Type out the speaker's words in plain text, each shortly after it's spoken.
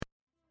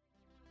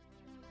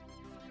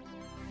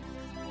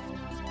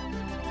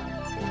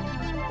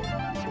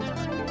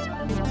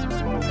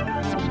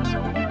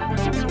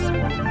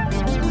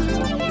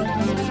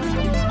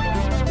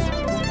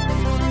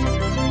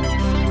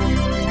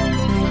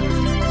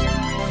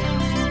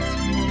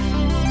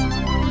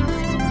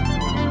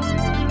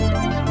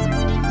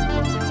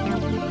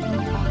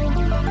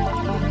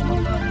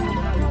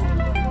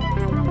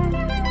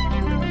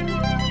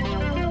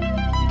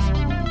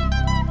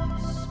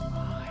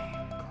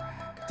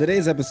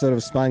Today's episode of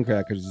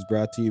Spinecrackers is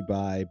brought to you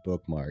by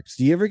bookmarks.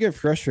 Do you ever get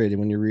frustrated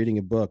when you're reading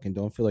a book and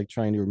don't feel like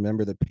trying to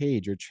remember the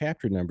page or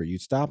chapter number you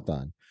stopped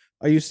on?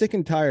 Are you sick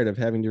and tired of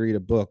having to read a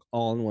book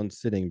all in one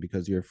sitting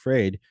because you're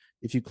afraid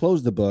if you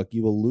close the book,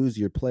 you will lose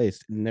your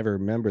place and never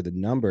remember the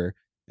number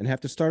and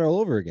have to start all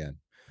over again?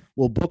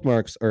 Well,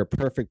 bookmarks are a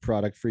perfect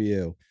product for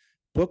you.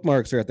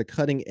 Bookmarks are at the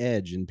cutting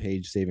edge in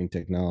page saving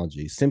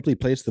technology. Simply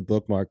place the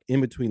bookmark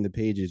in between the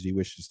pages you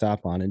wish to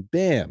stop on, and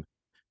bam,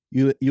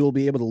 you will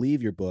be able to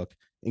leave your book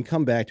and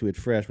come back to it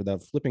fresh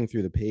without flipping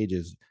through the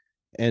pages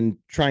and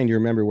trying to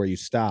remember where you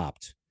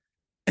stopped.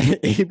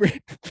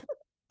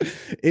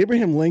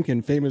 Abraham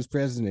Lincoln, famous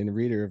president and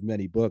reader of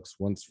many books,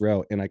 once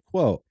wrote, and I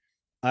quote,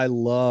 "I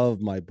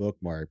love my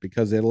bookmark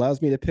because it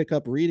allows me to pick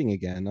up reading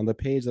again on the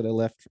page that I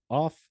left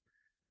off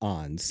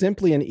on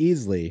simply and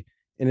easily,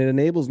 and it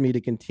enables me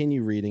to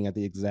continue reading at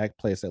the exact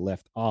place I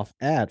left off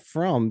at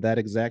from that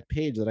exact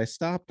page that I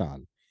stopped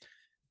on."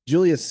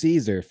 Julius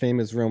Caesar,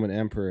 famous Roman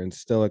emperor and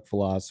Stoic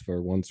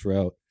philosopher, once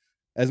wrote,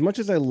 "As much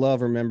as I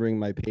love remembering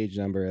my page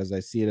number as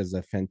I see it as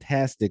a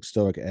fantastic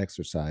Stoic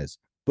exercise,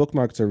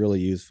 bookmarks are really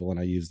useful and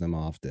I use them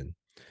often."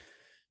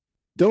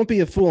 Don't be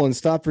a fool and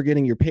stop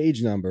forgetting your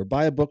page number.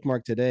 Buy a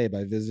bookmark today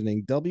by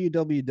visiting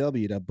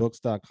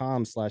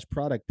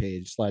www.books.com/product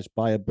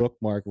page/buy a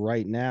bookmark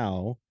right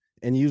now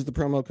and use the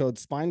promo code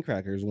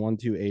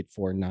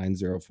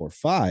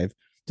SPINECRACKERS12849045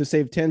 to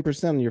save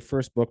 10% on your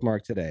first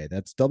bookmark today.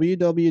 That's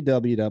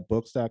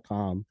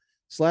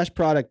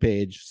www.books.com/product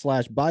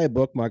page/buy a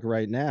bookmark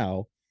right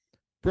now.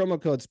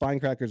 Promo code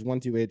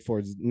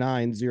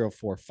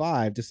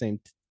SPINECRACKERS12849045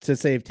 to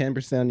save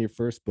 10% on your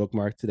first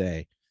bookmark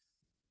today.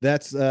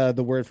 That's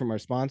the word from our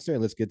sponsor.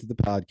 Let's get to the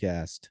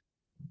podcast.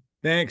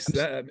 Thanks.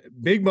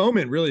 Big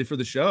moment, really, for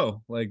the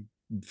show. Like,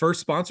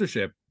 first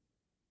sponsorship.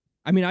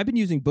 I mean, I've been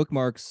using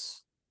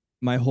bookmarks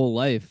my whole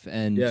life,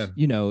 and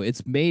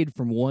it's made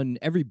from one.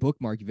 Every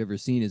bookmark you've ever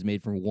seen is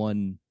made from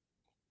one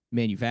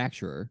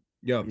manufacturer.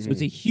 Yeah, so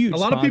it's a huge. A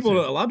lot of people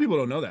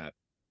don't know that.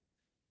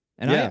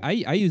 And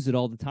I use it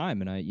all the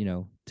time,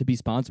 and to be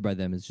sponsored by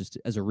them is just,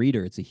 as a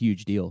reader, it's a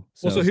huge deal.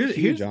 So here's a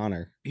huge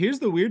honor. Here's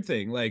the weird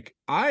thing. Like,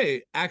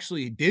 I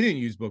actually didn't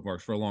use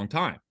bookmarks for a long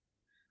time.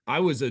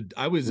 I was a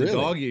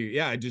dog ear.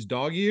 Yeah, I just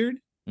dog eared.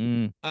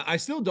 I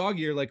still dog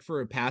ear like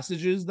for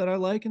passages that I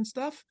like and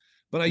stuff.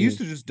 But I used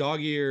to just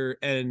dog ear,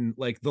 and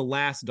like the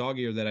last dog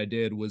ear that I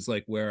did was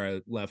like where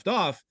I left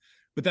off.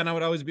 But then I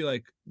would always be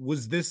like,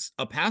 was this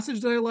a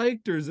passage that I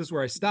liked, or is this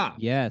where I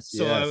stopped? Yes.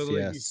 So I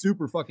would be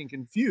super fucking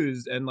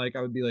confused. And like,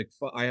 I would be like,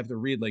 I have to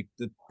read like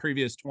the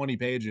previous 20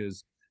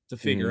 pages to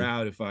figure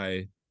out if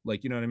I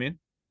like, you know what I mean?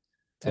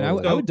 And I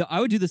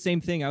would do the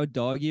same thing. I would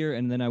dog ear,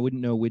 and then I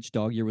wouldn't know which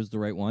dog ear was the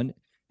right one.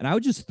 And I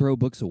would just throw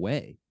books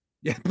away.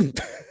 Yeah. And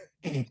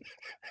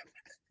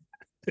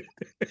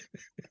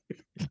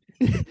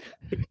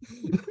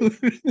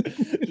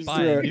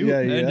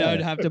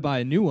I'd have to buy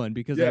a new one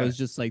because I was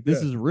just like,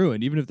 this is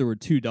ruined. Even if there were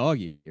two dog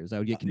ears, I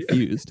would get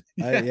confused.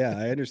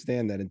 I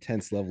understand that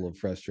intense level of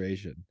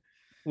frustration,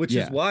 which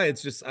is why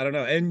it's just, I don't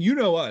know. And you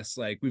know us,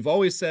 like we've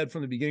always said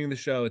from the beginning of the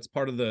show, it's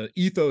part of the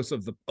ethos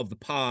of the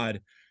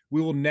pod.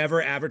 We will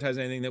never advertise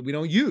anything that we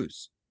don't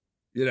use,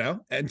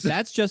 and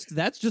that's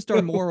just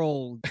our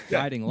moral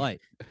guiding light.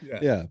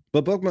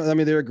 But bookmarks, I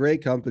mean, they're a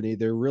great company.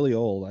 They're really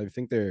old. I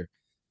think they've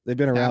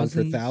been around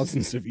for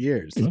thousands of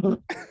years.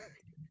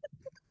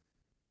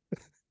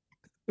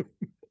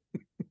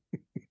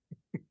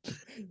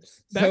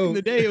 Back in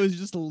the day, it was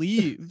just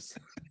leaves.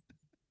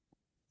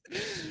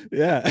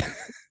 Yeah.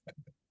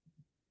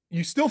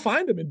 You still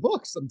find them in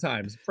books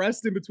sometimes,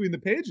 pressed in between the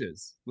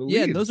pages.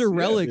 Those are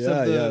relics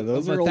of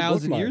those are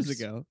 1,000 years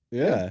ago.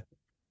 Yeah.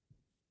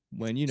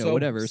 When,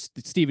 whatever,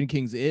 Stephen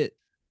King's It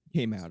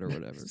came out or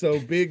whatever. So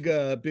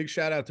big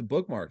shout out to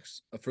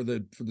bookmarks for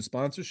the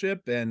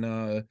sponsorship.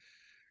 And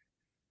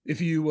if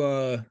you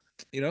want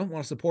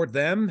to support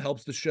them,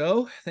 helps the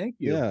show. Thank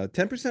you. Yeah,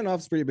 10%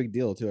 off is a pretty big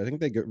deal too. I think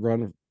they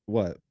run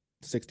what,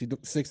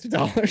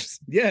 $60.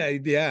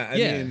 Yeah. I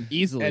mean,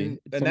 easily. And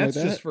that's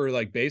like just for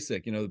like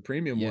basic, the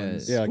premium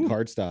ones. Yeah,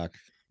 cardstock.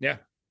 Yeah.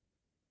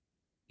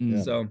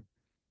 So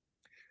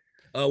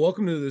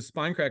welcome to the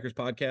Spinecrackers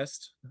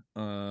podcast.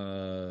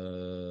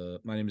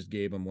 My name is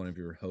Gabe. I'm one of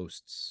your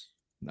hosts.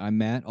 I'm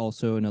Matt,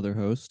 also another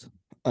host.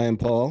 I am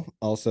Paul,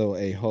 also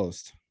a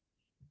host.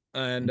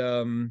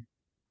 And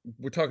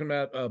we're talking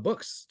about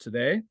books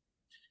today.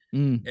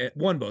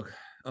 One book.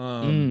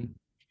 And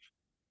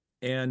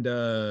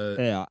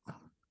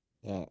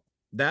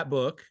that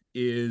book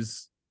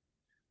is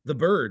The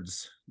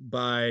Birds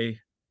by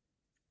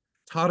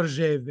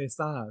Tarjei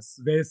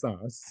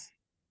Vesaas.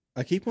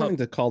 I keep wanting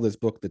to call this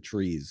book The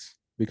Trees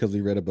because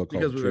we read a book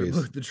called The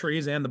Trees. The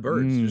Trees and the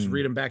Birds. Just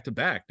read them back to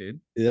back, dude.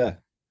 Yeah.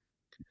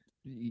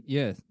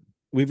 Yeah.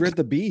 We've read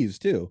The Bees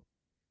too.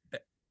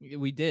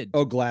 We did.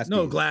 Oh, Glass Bees.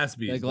 No, Glass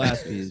Bees. The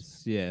Glass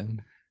Bees. Yeah.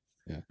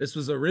 This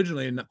was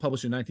originally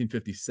published in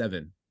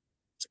 1957.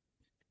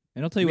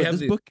 And I'll tell you what,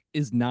 this book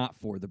is not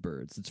for the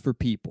birds. It's for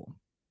people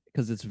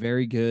because it's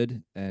very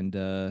good. And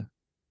this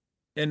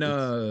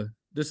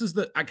is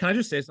can I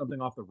just say something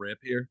off the rip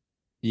here?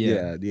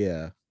 Yeah.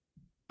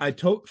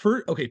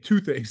 Okay,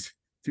 two things.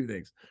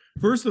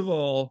 First of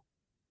all,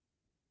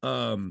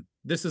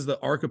 this is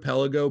the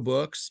Archipelago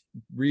Books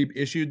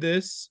reissued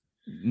this,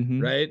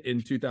 right,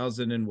 in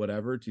 2000 and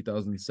whatever,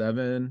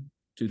 2007,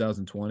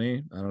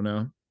 2020, I don't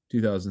know,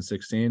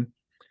 2016,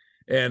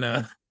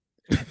 and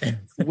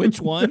which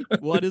one?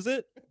 What is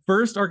it?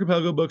 First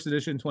Archipelago Books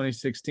edition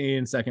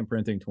 2016, second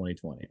printing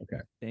 2020.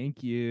 Okay,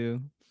 thank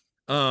you.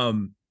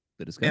 The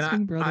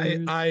Disgusting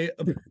Brothers. I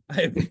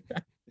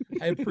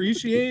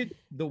appreciate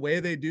the way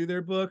they do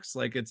their books.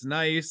 Like, it's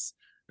nice,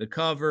 the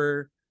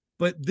cover,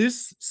 but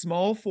this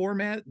small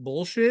format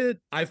bullshit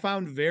I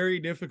found very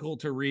difficult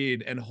to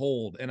read and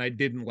hold, and I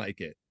didn't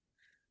like it.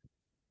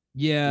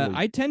 Yeah,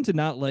 I tend to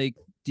not like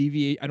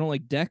I don't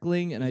like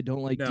deckling, and I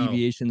don't like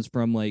deviations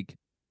from like.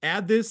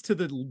 Add this to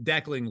the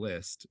deckling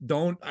list.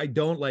 I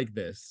don't like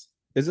this.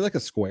 Is it like a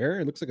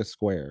square? It looks like a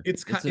square.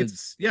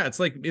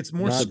 It's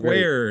more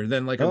square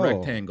than like a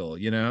rectangle,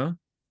 you know?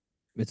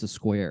 It's a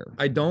square.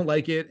 I don't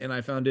like it, and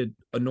I found it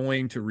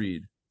annoying to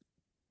read.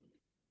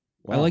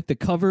 Wow. I like the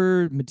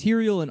cover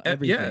material and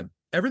everything. Yeah,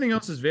 everything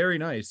else is very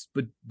nice,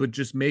 but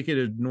just make it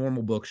a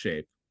normal book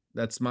shape.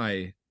 That's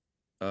my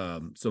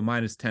so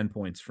minus 10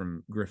 points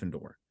from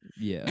Gryffindor.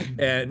 Yeah.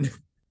 And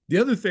the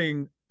other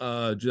thing,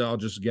 I'll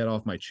just get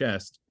off my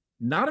chest.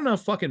 Not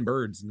enough fucking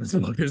birds in this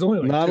book. There's only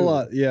like not two. A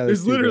lot. Yeah,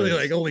 there's literally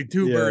like only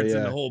two birds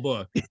in the whole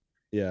book.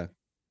 Yeah.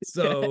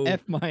 So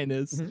F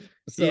minus.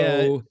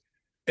 So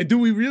do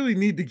we really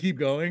need to keep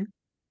going?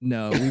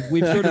 No,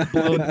 we've sort of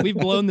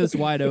blown this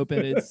wide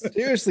open. It's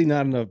seriously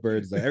not enough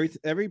birds though.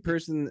 Every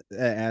person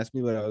that asked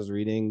me what I was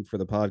reading for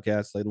the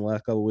podcast like in the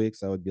last couple of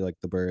weeks, I would be like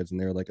the birds, and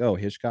they were like, "Oh,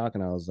 Hitchcock,"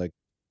 and I was like,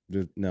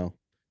 "No."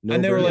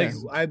 And they were like,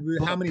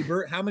 "How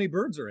many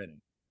birds are in it?"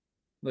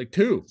 Like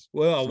two.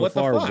 Well, so what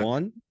far, the fuck?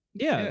 one.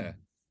 Yeah.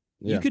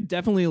 You could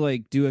definitely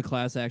like do a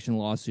class action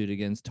lawsuit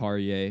against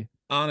Tarjei.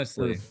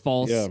 Honestly, for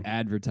false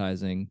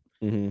advertising.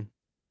 Mm-hmm.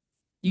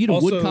 You get a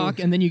woodcock,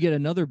 and then you get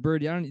another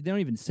bird. They don't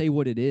even say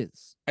what it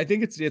is. I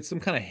think it's some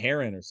kind of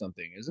heron or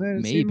something, isn't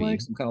it? Maybe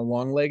like some kind of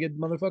long-legged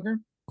motherfucker.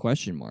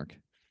 Question mark.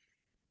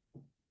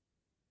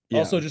 Yeah.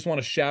 Also, just want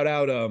to shout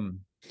out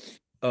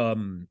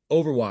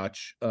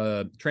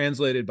Overwatch,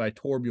 translated by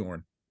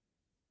Torbjorn.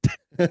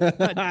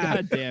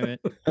 God damn it!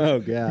 Oh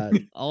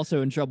god!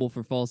 Also in trouble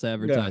for false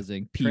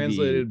advertising. Yeah.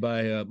 Translated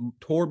by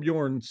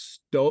Torbjorn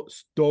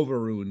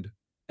Stoverund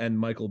and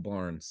Michael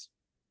Barnes.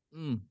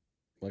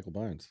 Michael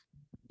Barnes.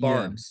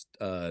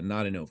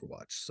 Not in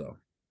Overwatch, so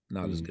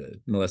not as good.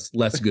 No,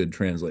 less good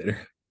translator.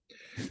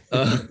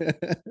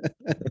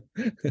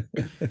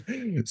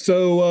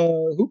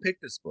 So who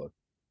picked this book?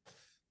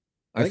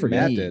 I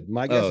forget. Matt did.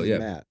 My guess is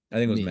Matt. I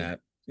think it was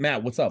Matt.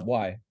 Matt, what's up?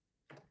 Why?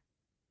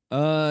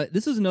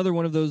 This is another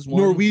one of those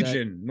ones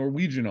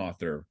Norwegian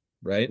author,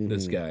 right? Mm-hmm.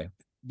 This guy.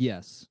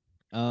 Yes.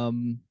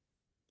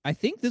 I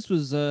think this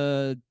was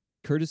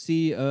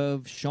courtesy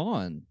of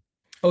Sean.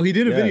 Oh, he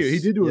did a video. He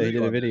did do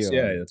a video.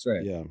 Yeah, that's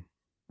right. Yeah.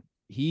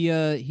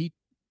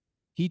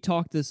 He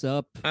talked this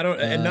up.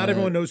 And not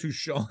everyone knows who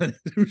Sean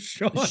is.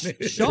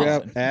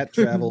 Sean. At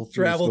Travel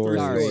Through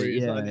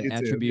Stories. Yeah,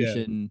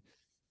 attribution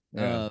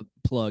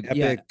plug.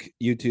 Epic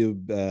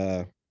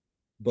YouTube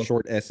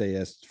short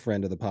essayist,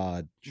 friend of the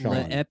pod, Sean.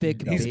 The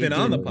epic. He's been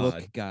on the book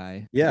pod.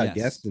 Guy. Yeah, yes.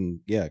 Guest and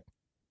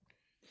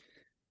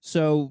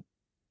So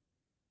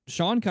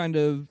Sean kind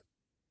of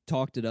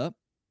talked it up,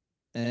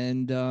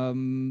 and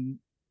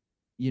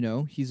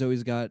he's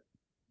always got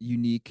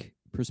unique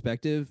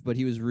perspective, but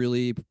he was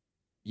really,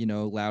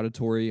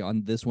 laudatory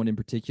on this one in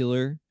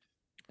particular.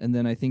 And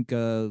then I think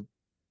so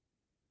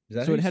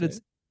it had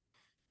its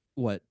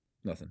what?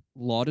 Nothing.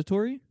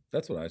 Laudatory?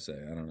 That's what I say.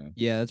 I don't know.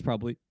 Yeah, that's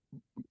probably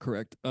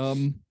correct.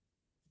 One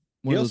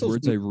of those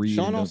words I read.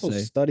 Sean also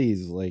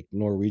studies like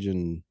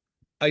Norwegian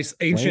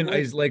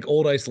ancient like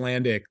old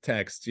Icelandic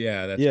text.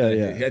 Yeah, that's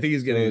I think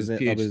he's getting his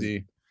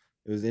PhD.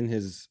 It was in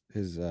his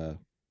what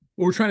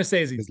we're trying to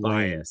say is he's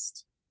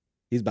biased.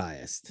 He's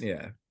biased.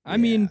 Yeah. I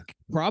mean,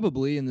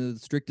 probably in the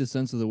strictest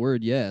sense of the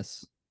word,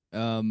 yes.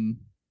 Right?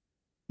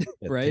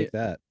 Take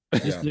that.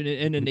 Just an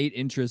innate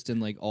interest in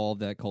like all of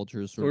that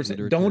culture.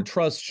 Don't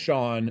trust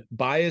Sean.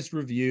 Biased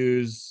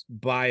reviews,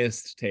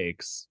 biased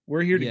takes.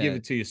 We're here to give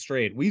it to you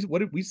straight.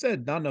 We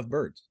said not enough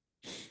birds.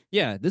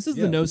 Yeah, this is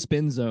the no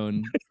spin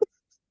zone.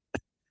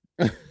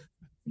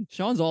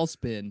 Sean's all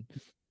spin.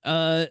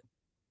 I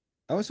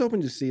was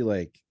hoping to see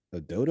like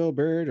a dodo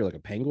bird or like a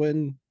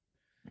penguin.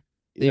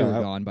 They were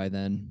gone by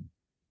then.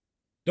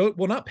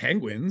 Well, not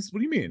penguins. What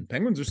do you mean?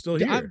 Penguins are still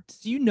here.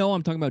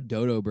 I'm talking about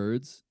dodo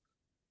birds.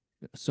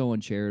 So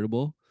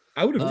uncharitable.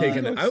 I would have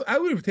taken. I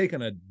would have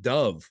taken a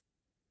dove.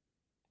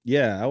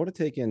 Yeah, I would have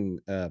taken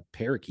a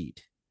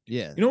parakeet.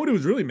 Yeah. You know what it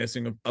was really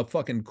missing? A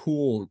fucking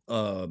cool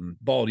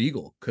bald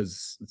eagle,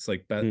 because it's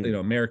like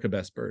America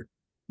best bird.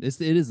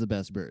 It is the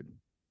best bird.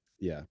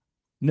 Yeah.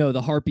 No,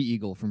 the harpy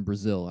eagle from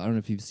Brazil. I don't know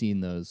if you've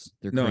seen those.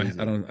 They're crazy.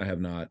 I have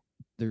not.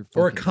 They're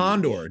or a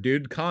condor,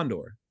 dude.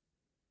 Condor.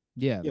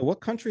 Yeah. Yeah.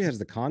 What country has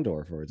the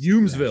condor for its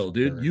Humesville,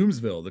 dude?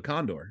 Humesville, the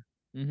condor.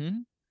 Mm-hmm.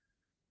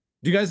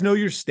 Do you guys know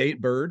your state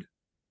bird?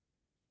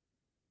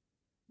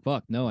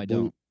 Fuck, no, I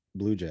don't.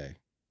 Blue Jay.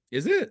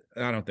 Is it?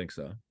 I don't think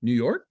so. New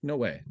York? No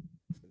way.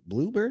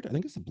 Bluebird? I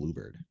think it's a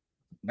bluebird.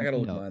 I gotta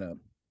look mine up.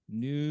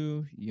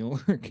 New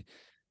York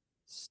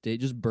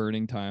State, just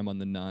burning time on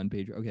the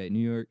non-page. Okay, New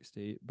York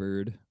State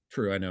bird.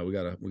 True, I know. We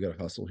gotta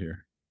hustle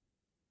here.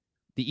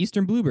 The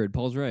Eastern bluebird.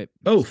 Paul's right.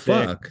 Oh,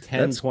 fuck.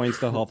 10 points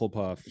to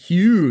Hufflepuff.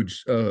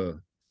 Huge.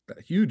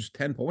 Huge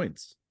 10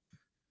 points.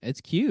 It's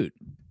cute.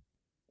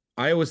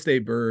 Iowa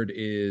State bird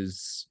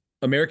is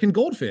American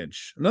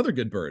goldfinch. Another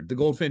good bird. The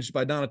Goldfinch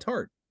by Donna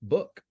Tartt.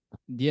 Book.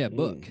 Yeah,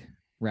 book.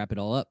 Wrap it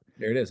all up.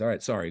 There it is. All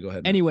right. Sorry. Go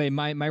ahead. Anyway,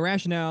 my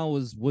rationale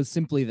was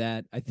simply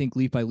that I think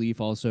Leaf by Leaf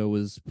also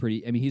was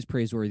pretty. I mean, he's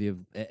praiseworthy of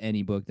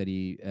any book that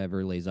he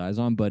ever lays eyes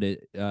on. But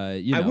it,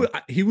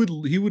 he would.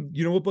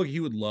 You know what book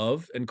he would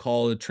love and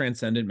call a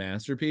transcendent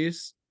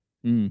masterpiece?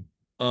 Mm.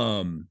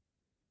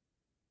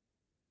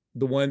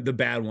 The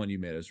bad one you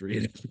made us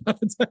read.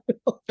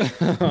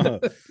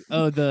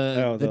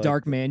 The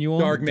Dark Manual.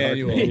 Dark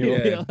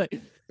Manual.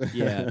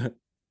 Yeah.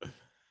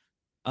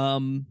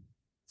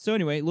 So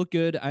anyway, look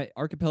good.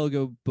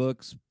 Archipelago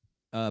Books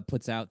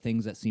puts out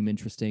things that seem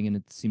interesting, and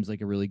it seems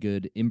like a really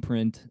good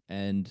imprint.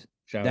 And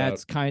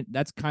that's kind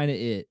of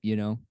it, you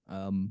know.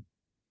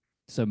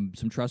 Some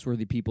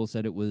trustworthy people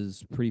said it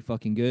was pretty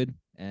fucking good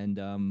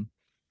and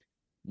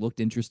looked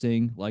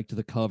interesting. Liked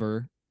the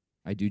cover.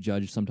 I do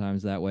judge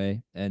sometimes that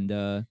way,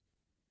 and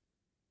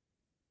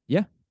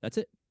yeah, that's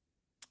it.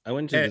 I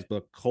went to this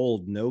book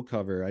cold, no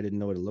cover. I didn't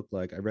know what it looked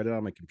like. I read it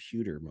on my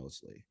computer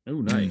mostly.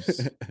 Oh,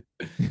 nice.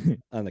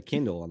 On the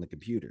Kindle on the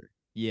computer.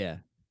 Yeah.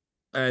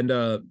 And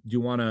do you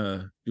want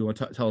to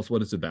tell us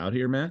what it's about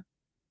here, Matt?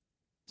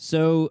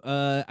 So,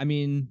 I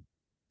mean,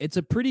 it's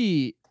a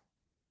pretty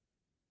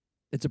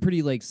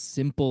like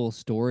simple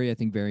story. I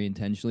think very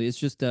intentionally. It's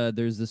just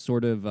there's this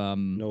sort of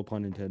no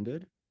pun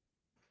intended.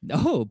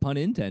 No pun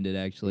intended,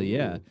 actually. Ooh.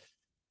 Yeah.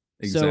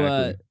 Exactly.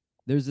 So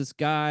there's this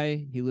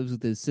guy. He lives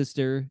with his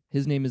sister.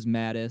 His name is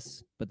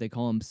Mattis, but they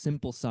call him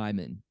Simple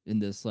Simon in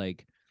this,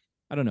 like,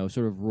 I don't know,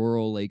 sort of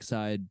rural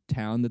lakeside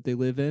town that they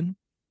live in.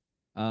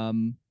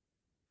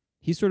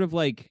 He's sort of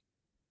like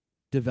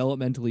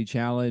developmentally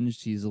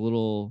challenged. He's a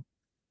little.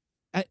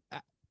 I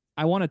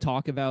want to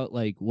talk about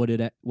like what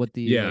the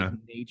like,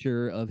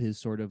 nature of his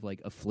sort of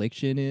like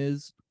affliction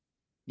is.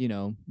 You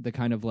know, the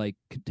kind of like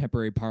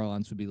contemporary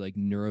parlance would be like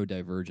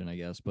neurodivergent, I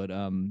guess, but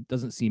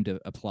doesn't seem to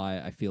apply,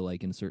 I feel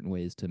like, in certain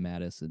ways to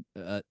Mattis.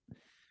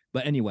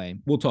 But anyway,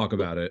 we'll talk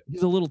about it.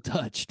 He's a little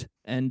touched,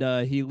 and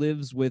he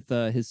lives with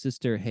his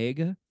sister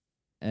Haga,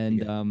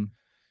 and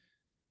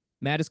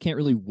Mattis can't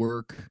really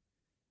work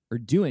or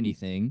do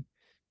anything,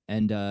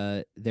 and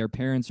their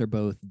parents are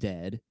both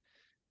dead,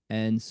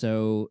 and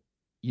so,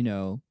 you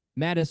know,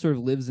 Mattis sort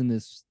of lives in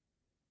this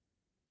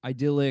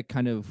idyllic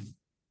kind of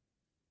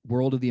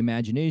world of the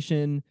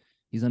imagination.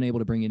 He's unable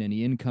to bring in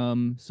any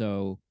income,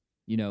 so,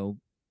 you know,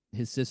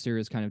 his sister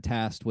is kind of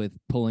tasked with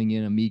pulling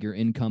in a meager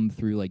income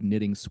through like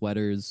knitting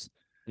sweaters.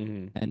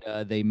 And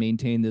they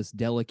maintain this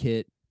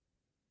delicate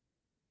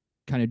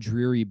kind of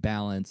dreary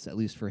balance, at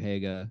least for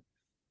Haga,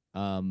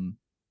 in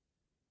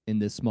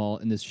this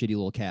shitty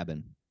little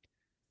cabin.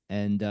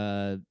 And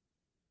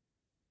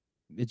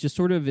it just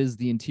sort of is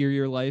the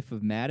interior life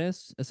of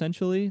Mattis,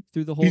 essentially,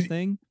 through the whole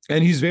thing.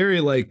 And he's very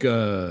like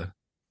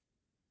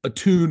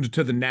attuned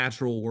to the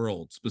natural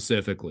world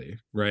specifically,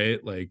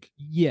 right? Like,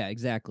 yeah,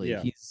 exactly.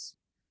 Yeah.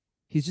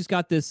 He's just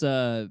got this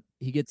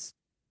he gets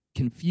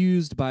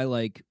confused by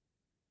like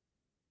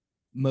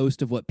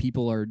most of what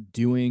people are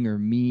doing or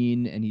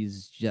mean, and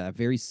he's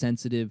very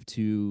sensitive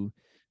to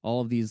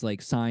all of these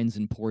like signs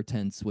and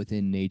portents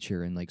within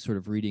nature, and like sort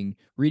of reading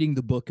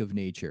the book of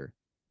nature.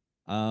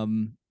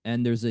 And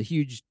there's a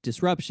huge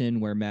disruption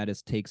where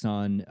Mattis takes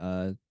on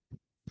a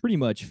pretty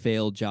much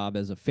failed job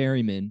as a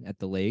ferryman at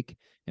the lake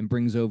and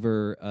brings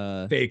over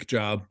a fake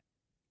job,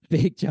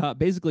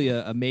 basically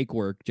a make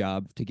work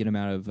job to get him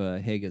out of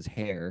Haga's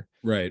hair.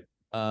 Right.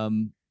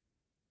 And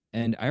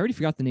I already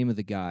forgot the name of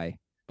the guy.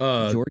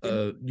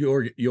 Jorgen.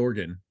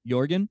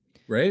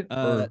 Right?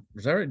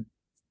 Is that right?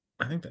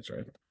 I think that's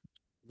right.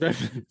 Yeah,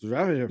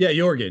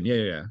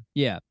 Jorgen.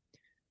 Yeah.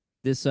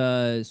 This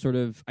sort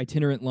of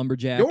itinerant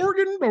lumberjack.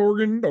 Jorgen.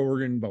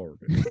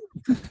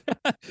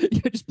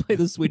 You just play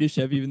the Swedish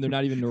chef, even they're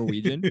not even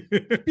Norwegian.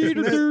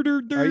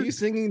 Are you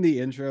singing the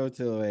intro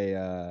to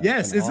a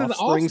yes, it's an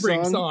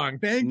Offspring song.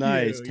 Thank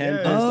nice. you. 10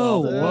 yes.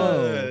 Oh,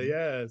 whoa.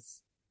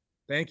 Yes.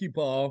 Thank you,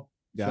 Paul.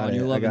 Got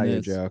it. I got your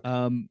joke.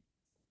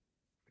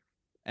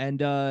 And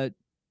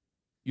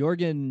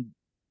Jorgen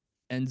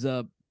ends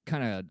up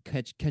kind of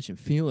catching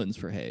feelings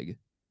for Haig.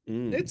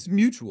 It's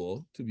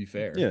mutual, to be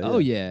fair. Yeah. Oh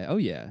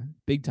yeah,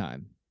 big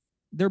time.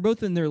 They're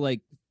both in their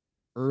like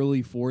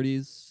early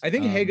 40s. I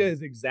think Haga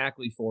is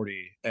exactly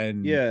 40,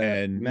 and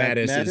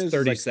Mattis is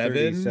 37. Like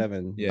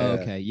 37. Yeah. Oh,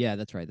 okay. Yeah,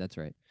 that's right.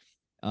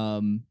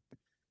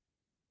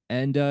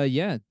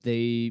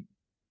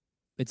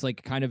 It's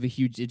like kind of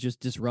it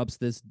just disrupts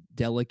this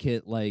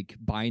delicate like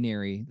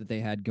binary that they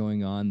had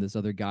going on. This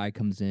other guy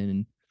comes in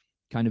and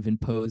kind of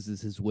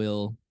imposes his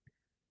will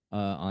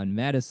on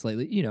Mattis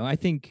slightly. You know, I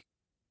think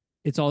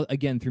it's all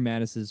again through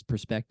Mattis's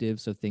perspective,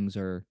 so things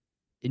are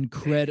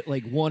incredible,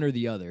 like one or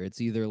the other.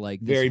 It's either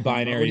like this very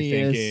binary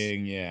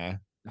thinking, yeah,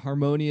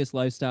 harmonious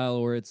lifestyle,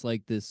 or it's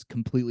like this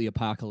completely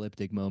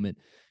apocalyptic moment.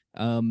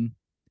 And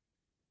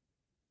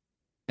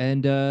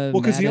well,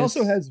 because he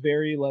also has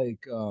very like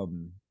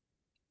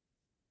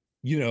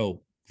you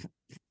know,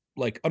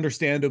 like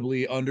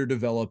understandably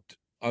underdeveloped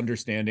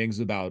understandings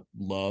about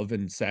love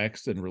and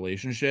sex and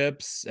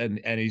relationships, and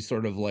he's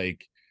sort of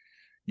like,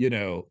 you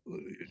know,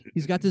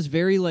 he's got this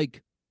very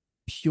like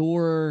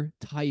pure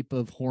type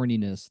of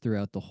horniness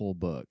throughout the whole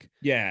book.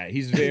 Yeah,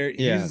 he's very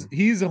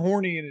he's a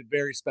horny in a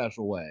very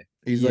special way.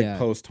 He's like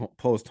post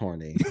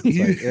horny.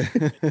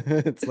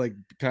 It's like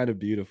kind of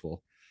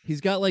beautiful.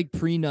 He's got like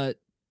pre-nut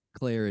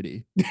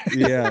clarity.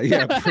 Yeah,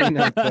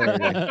 pre-nut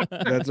clarity.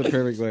 That's a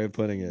perfect way of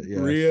putting it. Yeah,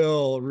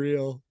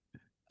 real.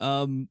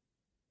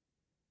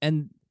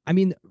 And I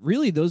mean,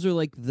 really, those are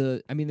like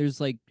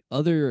there's like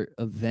other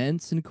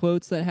events and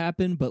quotes that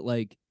happen, but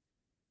like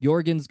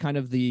Jorgen's kind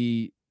of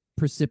the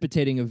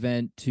precipitating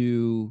event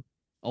to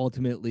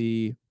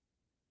ultimately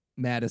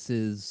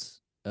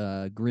Mattis's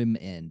grim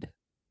end.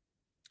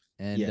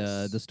 And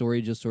the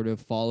story just sort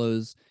of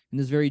follows in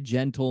this very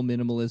gentle,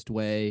 minimalist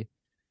way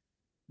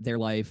their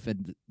life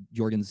and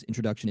Jorgen's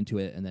introduction into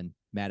it, and then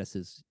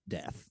Mattis's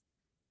death.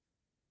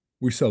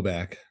 We're so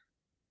back.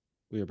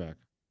 We are back.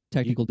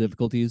 Technical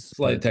difficulties.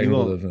 Slight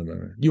technical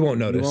difficulties. You won't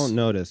notice. You won't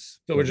notice.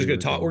 So we're just going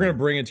to talk. We're going to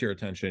bring it to your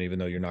attention, even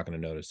though you're not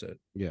going to notice it.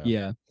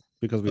 Yeah.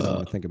 Because we don't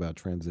want to think about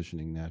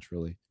transitioning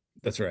naturally.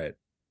 That's right.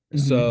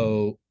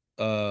 So,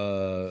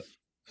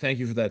 thank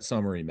you for that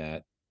summary,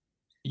 Matt.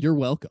 You're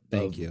welcome.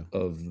 Thank you.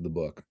 Of the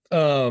book.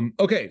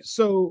 Okay.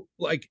 So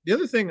like the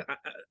other thing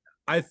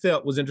I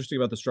felt was interesting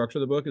about the structure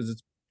of the book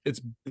is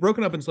it's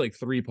broken up into like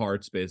 3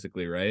 parts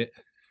basically, right?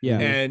 Yeah.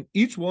 And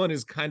each one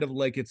is kind of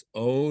like its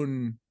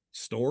own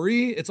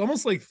story. It's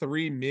almost like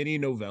 3 mini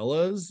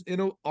novellas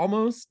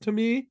almost to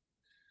me.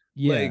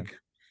 Yeah. Like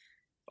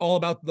all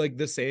about like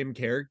the same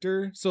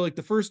character. So like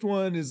the first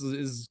one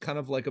is kind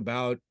of like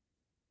about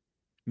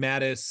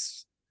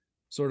Mattis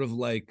sort of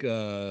like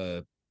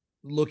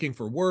looking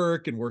for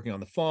work and working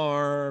on the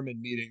farm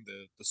and meeting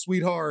the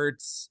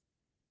sweethearts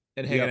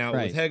and hanging out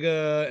with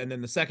Hega. And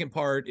then the second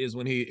part is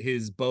when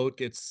his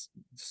boat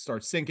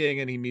starts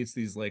sinking and he meets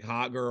these like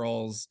hot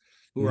girls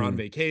who are on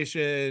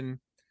vacation,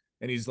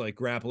 and he's like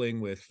grappling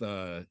with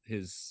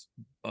his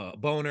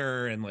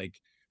boner, and like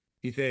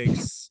he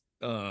thinks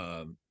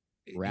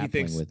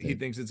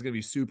it's gonna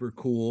be super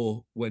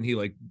cool when he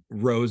like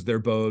rows their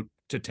boat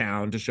to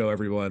town to show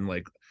everyone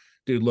like,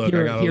 dude, look,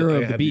 I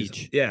hero of the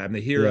beach. I'm the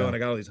hero, and I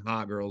got all these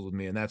hot girls with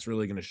me, and that's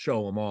really gonna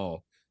show them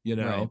all, you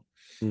know.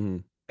 Right. Mm-hmm.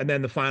 And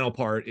then the final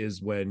part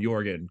is when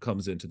Jorgen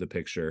comes into the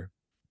picture,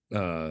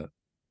 and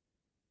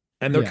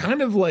they're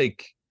kind of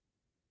like,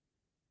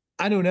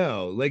 I don't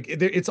know, like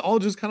it's all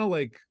just kind of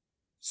like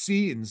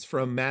scenes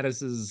from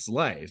Mattis's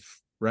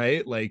life,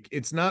 right? Like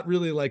it's not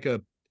really like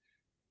a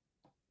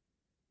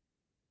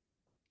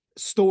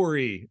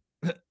story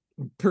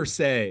per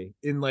se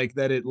in like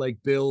that it like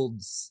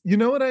builds, you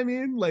know what I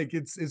mean? Like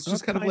it's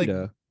just kind of like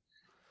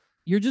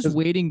you're just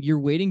waiting. You're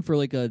waiting for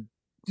like a.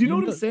 Do you know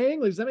what I'm saying?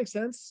 Like, does that make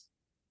sense?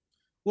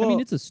 Well, I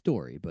mean, it's a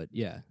story, but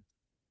yeah.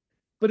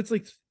 But it's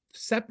like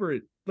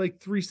separate,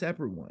 like 3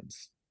 separate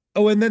ones.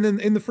 Oh, and then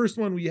in the first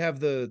one we have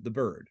the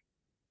bird.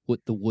 What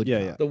the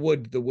woodcock? The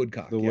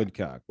woodcock. The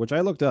woodcock, which I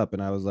looked up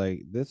and I was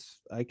like,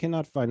 I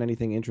cannot find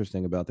anything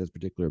interesting about this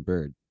particular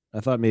bird.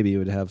 I thought maybe it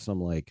would have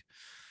some like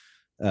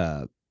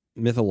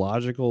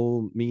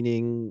mythological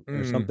meaning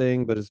or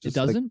something, but it's just it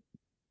doesn't.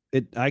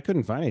 Like, I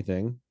couldn't find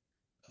anything.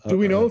 Do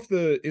we know if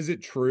is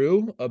it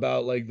true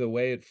about like the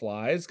way it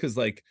flies? Because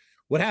like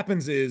what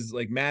happens is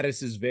like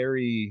Mattis is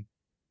very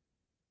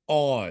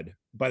awed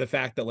by the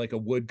fact that like a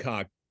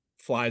woodcock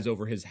flies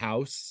over his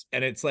house,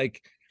 and it's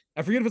like,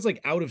 I forget if it's like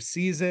out of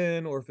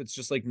season or if it's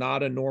just like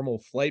not a normal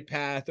flight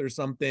path or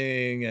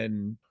something.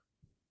 And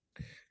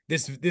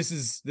this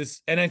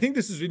and I think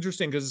this is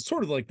interesting because it's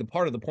sort of like the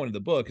part of the point of the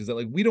book is that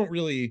like we don't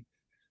really,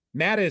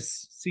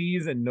 Mattis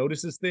sees and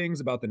notices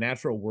things about the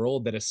natural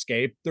world that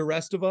escape the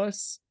rest of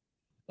us.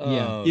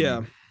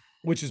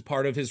 Which is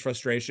part of his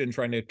frustration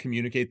trying to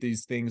communicate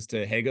these things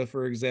to Hega,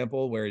 for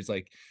example, where he's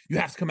like, you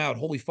have to come out.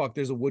 Holy fuck,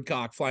 there's a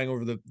woodcock flying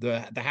over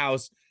the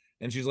house.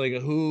 And she's like,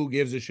 who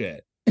gives a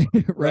shit?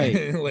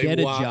 Right. Like, get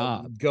a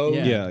job. Go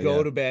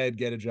to bed,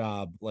 get a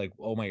job. Like,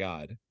 oh my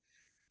God.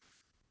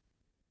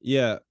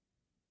 Yeah.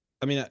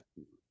 I mean,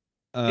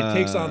 it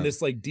takes on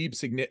this like deep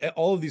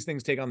all of these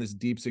things take on this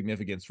deep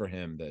significance for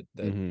him that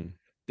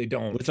they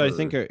don't. Which I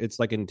think it's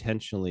like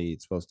intentionally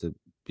it's supposed to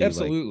be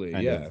absolutely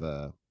like kind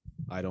of,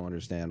 I don't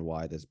understand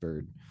why this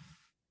bird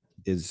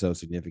is so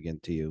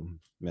significant to you,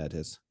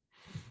 Mattis.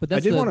 But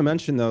I did want to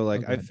mention though,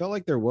 like I felt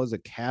like there was a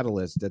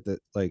catalyst at the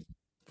like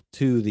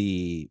to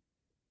the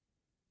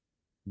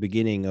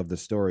beginning of the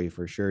story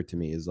for sure. To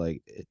me, is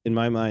like in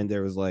my mind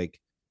there was like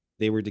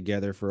they were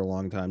together for a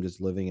long time,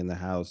 just living in the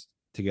house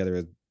together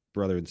as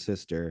brother and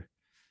sister,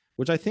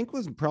 which I think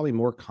was probably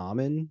more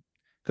common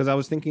because I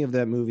was thinking of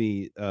that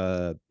movie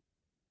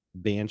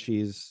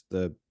banshees,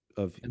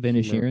 of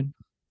Benishirin.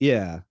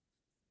 Yeah,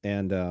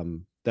 and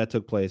that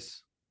took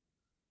place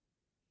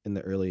in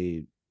the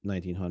early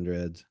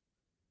 1900s,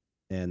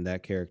 and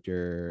that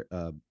character,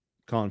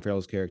 Colin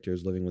Farrell's character,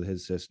 is living with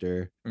his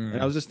sister.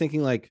 And I was just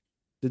thinking, like,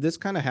 did this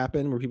kind of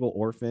happen where people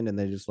orphaned and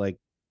they just like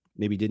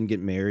maybe didn't get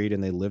married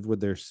and they lived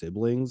with their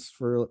siblings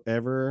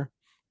forever?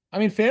 I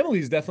mean,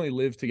 families definitely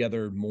live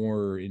together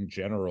more in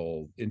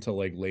general into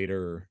like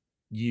later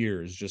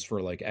years, just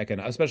for like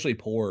especially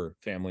poor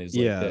families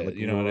like Yeah, that. like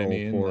You know what I rural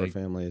mean? poor Like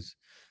families.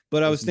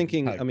 But I was this is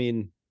thinking, how, I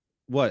mean,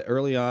 what,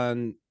 early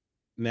on,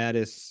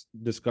 Mattis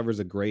discovers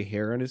a gray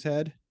hair on his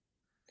head?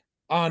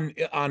 On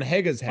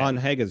Hega's On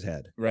head, Hega's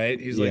head. right?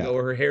 He's like, Yeah. oh,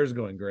 her hair's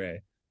going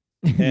gray.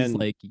 He's And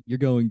like, "You're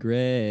going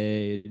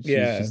gray." She's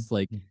Yeah. just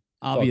like, Fuck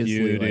obviously,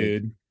 you, like,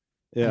 dude.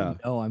 yeah.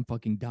 I know I'm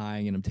fucking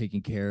dying and I'm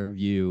taking care of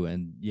you.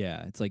 And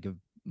yeah, it's like a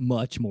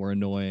much more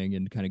annoying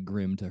and kind of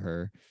grim to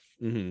her.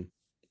 Mm-hmm.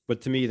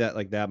 But to me, that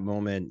like that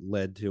moment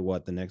led to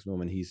what the next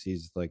moment he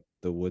sees like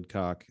the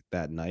woodcock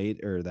that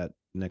night or that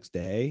next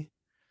day.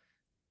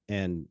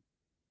 And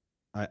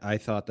I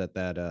thought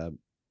that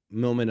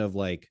moment of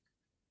like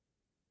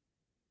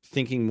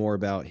thinking more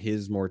about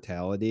his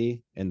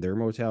mortality and their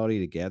mortality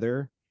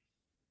together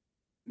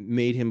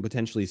made him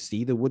potentially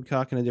see the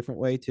woodcock in a different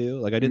way too.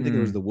 Like I didn't think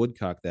it was the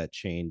woodcock that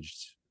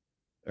changed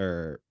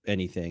or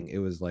anything. It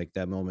was like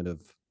that moment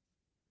of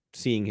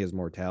seeing his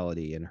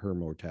mortality and her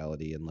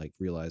mortality and like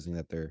realizing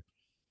that they're,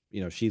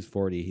 she's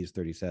 40, he's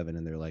 37,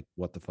 and they're like,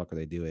 what the fuck are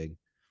they doing?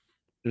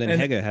 And then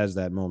Hega has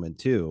that moment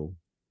too.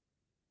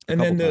 And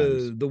then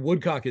the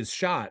woodcock is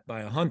shot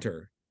by a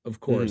hunter, of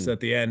course, at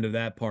the end of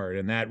that part,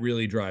 and that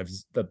really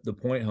drives the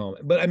point home.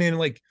 But I mean,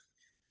 like,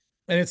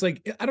 and it's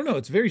like, I don't know,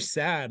 it's very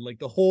sad. Like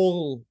the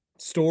whole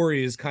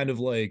story is kind of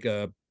like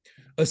a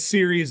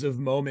series of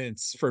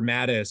moments for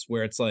Mattis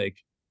where it's like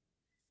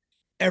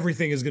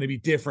everything is going to be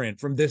different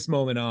from this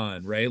moment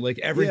on, right? Like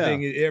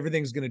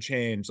everything's going to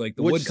change. Like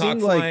the woodcock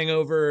flying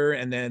over,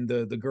 and then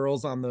the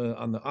girls on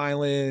the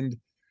island,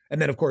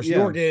 and then of course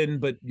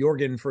Jorgen, but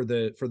Jorgen for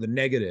the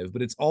negative.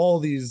 But it's all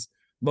these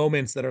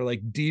moments that are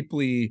like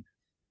deeply,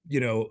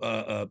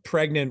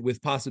 pregnant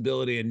with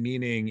possibility and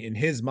meaning in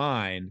his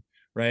mind,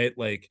 right?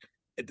 Like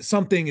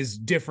something is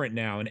different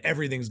now, and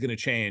everything's going to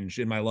change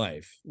in my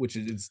life, which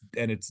is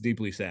it's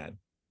deeply sad.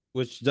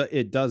 Which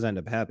it does end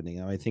up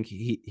happening. I think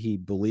he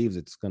believes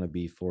it's going to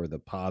be for the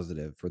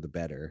positive, for the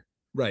better,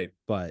 right?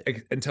 But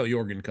until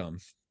Jorgen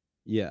comes,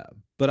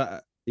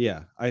 but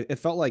it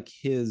felt like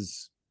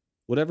his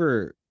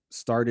whatever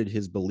started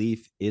his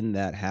belief in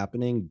that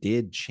happening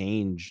did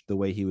change the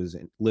way he was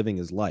living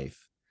his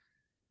life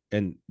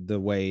and the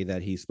way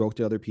that he spoke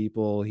to other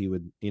people. He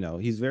would,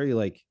 he's very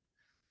like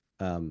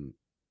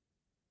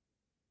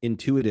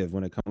intuitive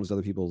when it comes to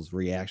other people's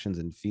reactions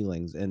and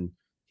feelings. And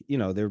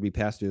there would be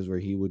passages where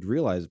he would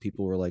realize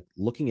people were like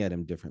looking at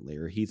him differently,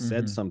 or he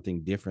said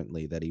something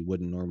differently that he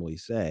wouldn't normally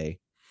say.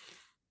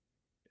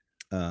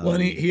 Well,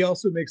 and he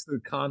also makes the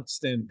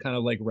constant kind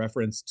of like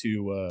reference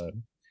to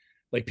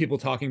like people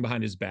talking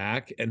behind his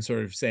back and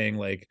sort of saying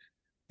like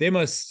they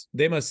must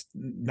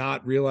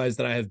not realize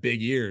that I have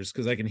big ears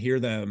because I can hear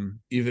them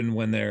even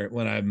when they're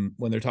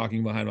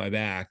talking behind my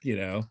back,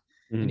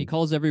 And he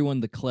calls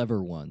everyone the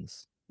clever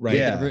ones. Right.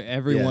 Yeah.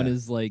 Everyone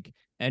is like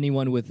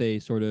anyone with a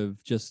sort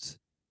of just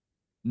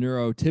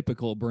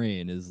neurotypical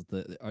brain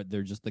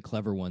they're just the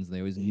clever ones, and they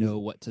always know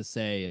what to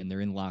say, and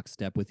they're in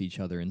lockstep with each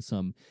other in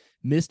some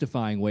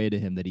mystifying way to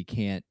him that he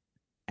can't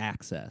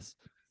access.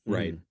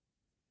 Right.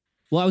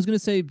 Well, I was gonna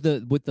say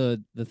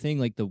the thing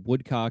like the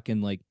woodcock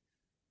and like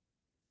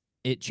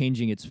it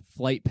changing its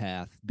flight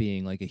path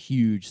being like a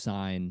huge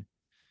sign.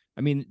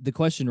 I mean, the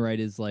question, right,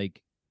 is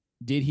like,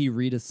 did he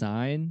read a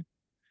sign,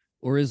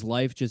 or is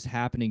life just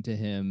happening to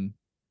him,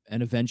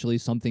 and eventually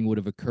something would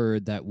have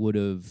occurred that would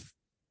have,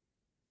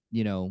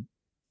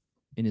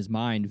 in his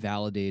mind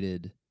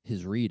validated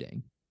his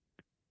reading?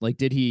 Like,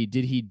 did he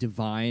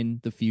divine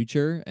the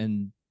future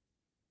and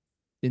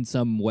in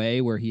some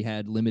way where he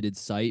had limited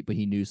sight, but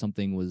he knew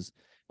something was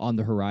on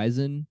the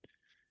horizon?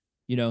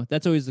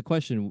 That's always the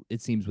question,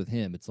 it seems, with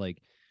him. It's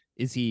like,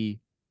 does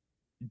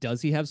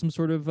he have some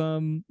sort of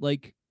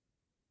like,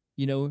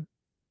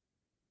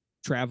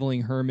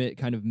 traveling hermit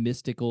kind of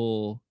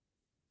mystical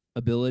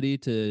ability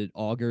to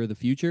augur the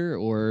future,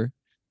 or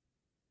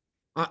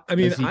I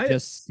mean, does he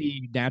just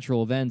see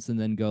natural events and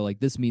then go like,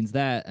 this means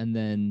that, and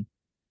then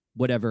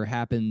whatever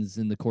happens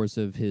in the course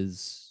of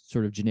his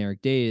sort of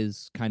generic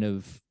days kind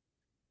of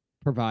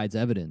provides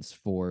evidence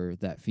for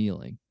that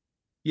feeling?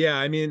 Yeah,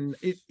 I mean,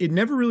 it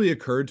never really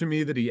occurred to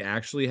me that he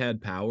actually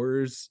had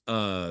powers.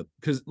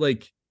 Because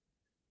like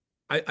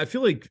I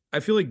feel like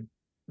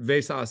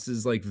Vesaas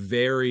is like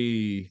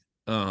very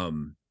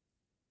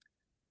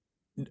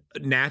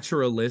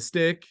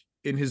naturalistic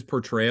in his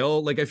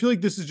portrayal. Like I feel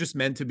like this is just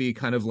meant to be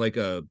kind of like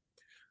a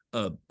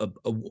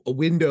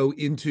window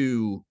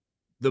into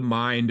the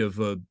mind of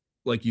a,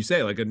 like you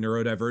say, like a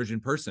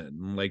neurodivergent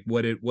person, like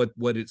what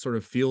it sort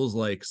of feels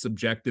like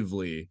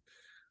subjectively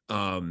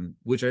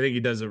which I think he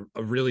does a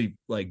really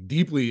like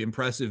deeply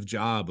impressive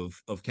job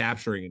of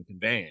capturing and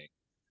conveying.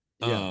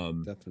 Yeah,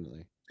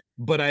 definitely.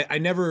 But I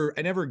never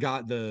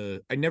got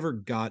the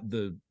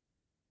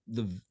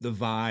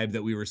vibe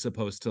that we were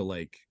supposed to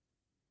like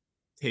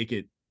take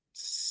it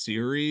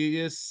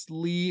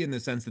seriously, in the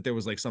sense that there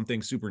was like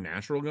something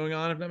supernatural going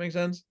on, if that makes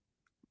sense.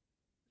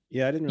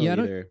 Yeah, I didn't really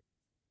either.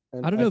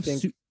 And I don't know if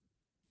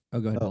oh,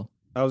 go ahead, Paul.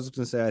 I was just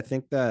gonna say, I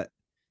think that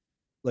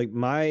like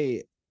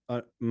my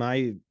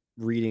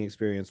reading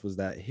experience was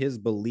that his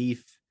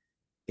belief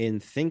in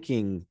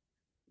thinking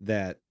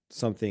that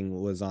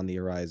something was on the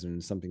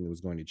horizon, something that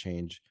was going to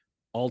change,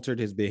 altered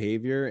his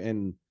behavior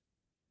and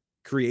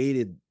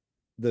created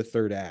the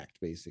third act,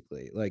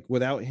 basically. Like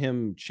without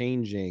him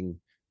changing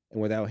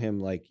and without him,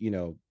 like, you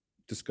know,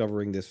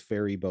 discovering this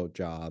ferry boat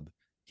job,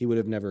 he would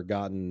have never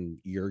gotten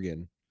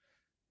Jurgen,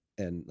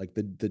 and like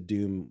the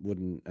doom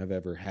wouldn't have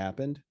ever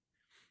happened.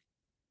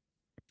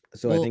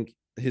 So I think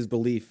his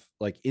belief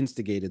like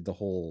instigated the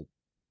whole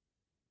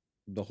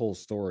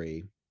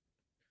story.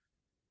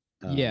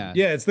 Yeah.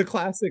 It's the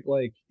classic,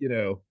 like, you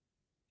know,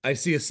 I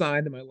see a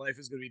sign that my life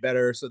is going to be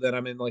better, so then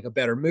I'm in like a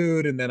better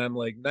mood, and then I'm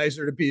like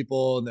nicer to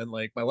people, and then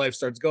like my life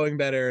starts going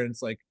better, and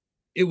it's like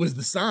it was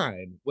the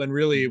sign, when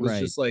really it was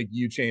just like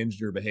you changed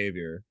your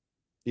behavior.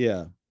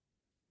 Yeah.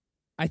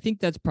 I think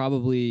that's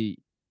probably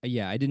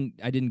I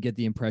didn't get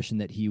the impression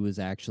that he was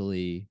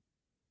actually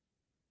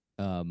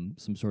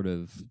some sort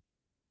of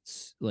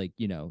like,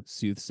 you know,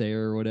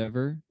 soothsayer or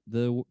whatever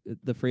the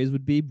phrase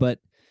would be, but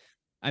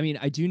I mean,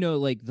 I do know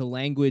like the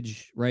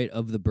language, right,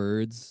 of the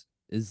birds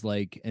is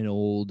like an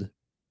old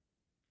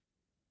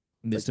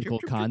mystical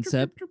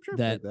concept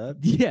that like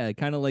yeah,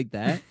 kind of like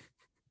that.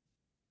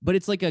 But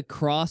it's like a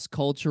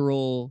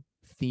cross-cultural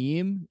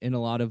theme in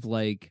a lot of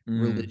like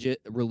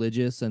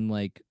religious and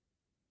like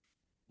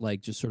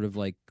just sort of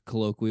like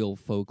colloquial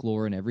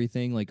folklore and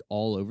everything, like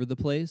all over the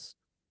place.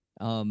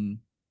 And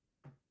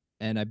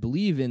I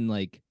believe in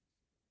like,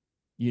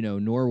 you know,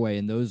 Norway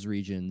and those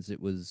regions, it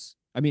was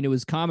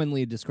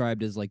commonly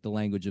described as like the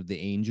language of the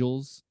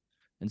angels.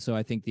 And so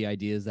I think the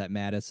idea is that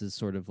Mattis is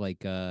sort of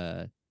like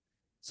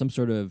some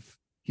sort of,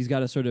 he's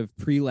got a sort of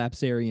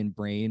prelapsarian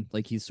brain,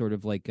 like he's sort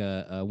of like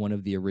one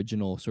of the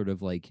original sort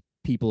of like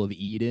people of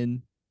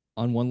Eden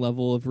on one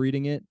level of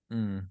reading it.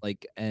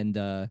 Like, and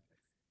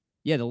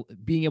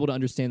being able to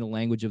understand the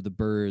language of the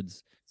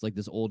birds, it's like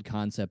this old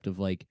concept of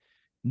like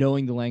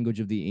knowing the language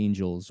of the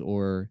angels,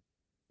 or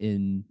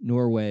in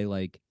Norway,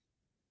 like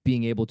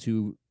being able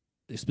to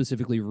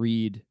specifically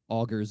read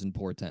augurs and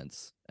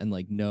portents and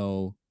like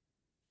know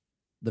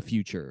the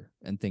future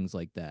and things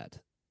like that.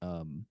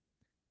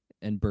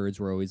 And birds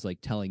were always like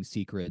telling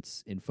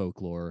secrets in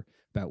folklore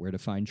about where to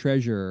find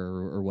treasure,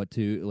 or what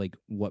to like,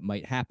 what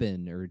might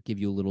happen, or give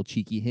you a little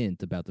cheeky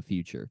hint about the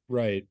future.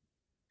 Right.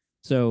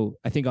 So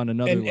I think on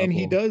another level, and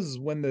he does,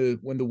 when the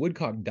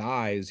woodcock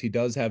dies, he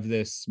does have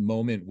this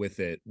moment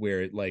with it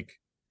where it like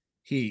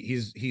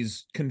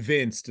he's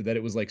convinced that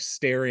it was like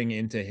staring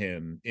into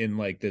him in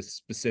like this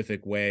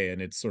specific way,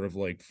 and it's sort of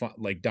like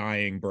like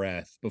dying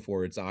breath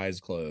before its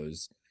eyes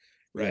close,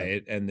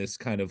 right? And this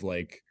kind of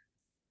like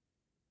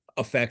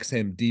affects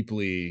him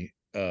deeply,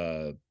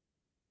 at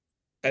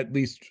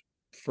least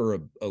for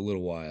a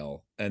little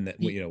while. And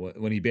that, you know,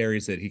 when he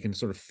buries it, he can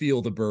sort of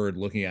feel the bird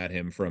looking at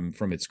him from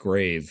its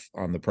grave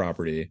on the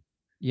property.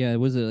 Yeah,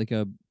 was it like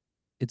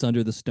it's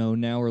under the stone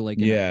now, or like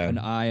an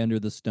eye under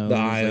the stone? The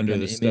eye like under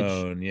the image.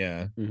 stone,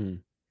 yeah.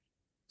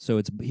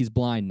 So he's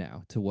blind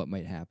now to what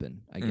might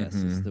happen, I guess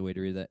is the way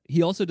to read that.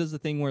 He also does the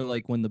thing where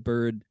like when the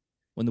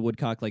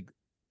woodcock like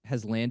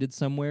has landed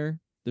somewhere,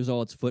 there's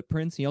all its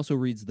footprints. He also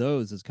reads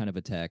those as kind of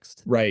a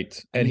text.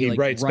 Right. And he like,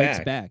 writes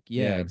back.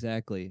 Yeah,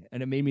 exactly.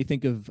 And it made me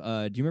think of,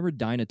 do you remember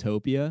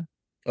Dinotopia?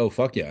 Oh,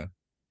 fuck yeah.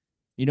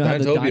 You know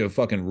Dinotopia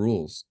fucking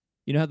rules.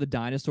 You know how the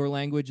dinosaur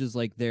language is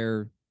like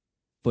their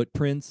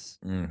footprints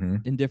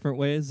in different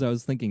ways? I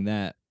was thinking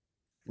that.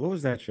 What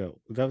was that show?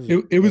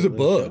 It was a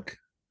book.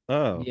 Show?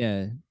 Oh.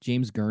 Yeah.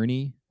 James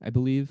Gurney, I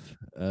believe.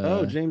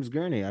 James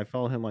Gurney. I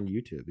follow him on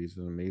YouTube. He's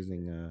an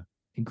amazing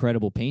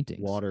incredible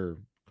paintings.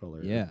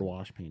 Watercolor,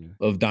 gouache painter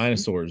of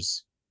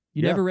dinosaurs.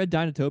 You never read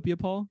Dinotopia,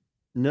 Paul?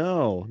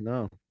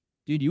 No.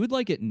 Dude, you would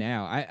like it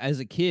now. As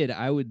a kid,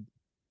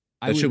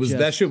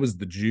 that shit was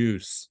the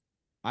juice.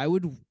 I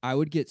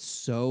would get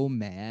so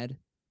mad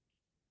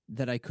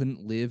that I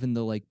couldn't live in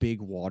the like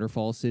big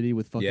waterfall city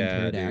with fucking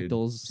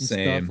pterodactyls and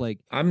stuff. Like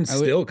I'm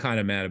still kind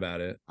of mad about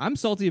it. I'm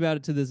salty about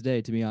it to this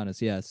day, to be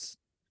honest. Yes.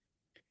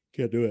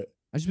 Can't do it.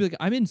 I just be like,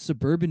 I'm in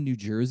suburban New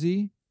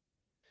Jersey.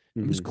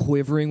 I'm just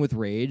quivering with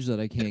rage that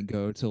I can't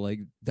go to like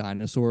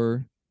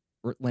dinosaur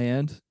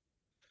land.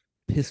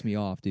 Piss me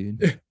off,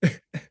 dude.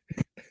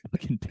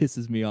 Fucking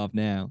pisses me off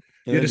now.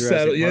 You had to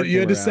settle. You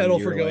had to settle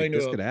for going to.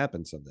 This could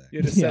happen someday. You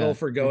had to settle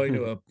for going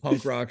to a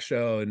punk rock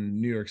show in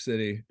New York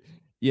City.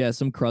 Yeah,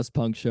 some crust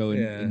punk show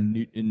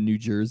in New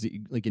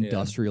Jersey, like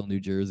industrial New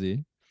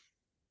Jersey.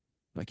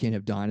 If I can't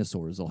have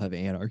dinosaurs, I'll have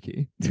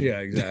anarchy. Yeah,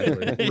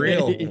 exactly.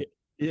 Real.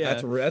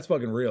 Yeah, that's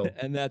fucking real.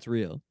 And that's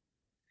real.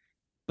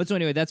 But so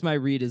anyway, that's my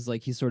read, is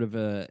like he's sort of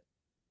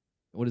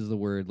what is the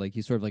word? Like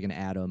he's sort of like an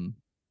Adam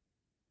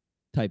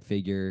type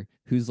figure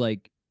who's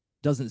like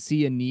doesn't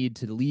see a need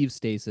to leave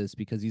stasis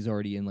because he's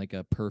already in like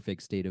a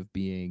perfect state of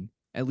being,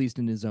 at least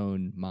in his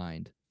own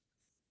mind.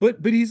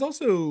 But he's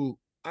also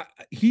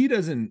he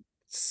doesn't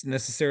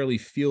necessarily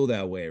feel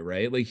that way,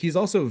 right? Like he's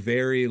also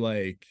very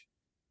like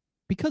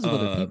because of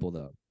other people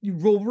though.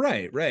 Well,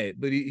 right,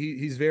 but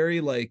he's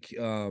very like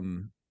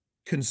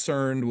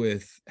concerned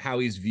with how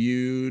he's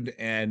viewed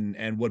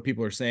and what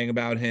people are saying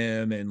about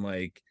him, and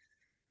like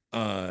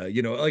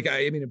you know, like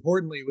I mean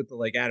importantly with the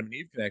like Adam and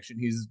Eve connection,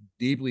 he's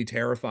deeply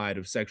terrified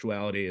of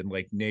sexuality and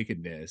like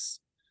nakedness,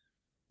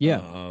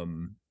 Yeah.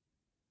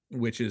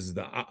 Which is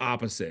the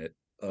opposite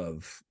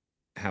of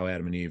how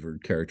Adam and Eve are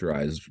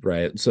characterized,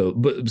 right? So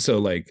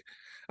like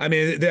I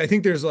mean I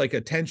think there's like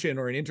a tension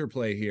or an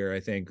interplay here,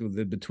 I think,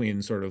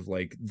 between sort of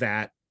like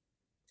that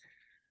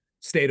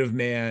state of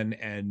man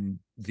and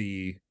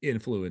the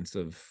influence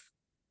of,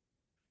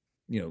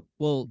 you know,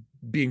 well,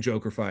 being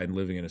Jokerfied and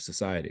living in a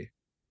society.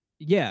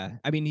 Yeah,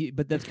 I mean,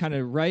 but that's kind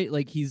of right.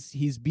 Like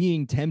he's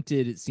being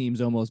tempted, it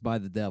seems, almost by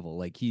the devil.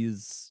 Like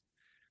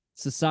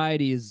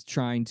society is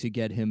trying to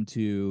get him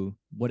to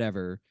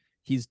whatever.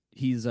 He's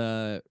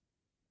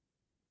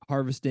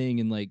harvesting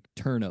and like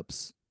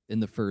turnips in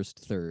the first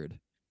third.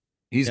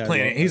 He's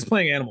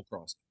playing Animal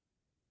Crossing.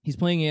 He's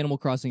playing Animal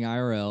Crossing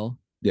IRL.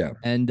 Yeah.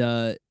 And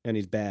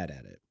he's bad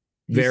at it.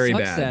 Very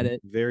bad at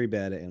it. Very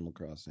bad at Animal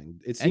Crossing.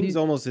 It seems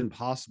almost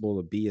impossible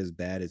to be as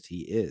bad as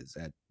he is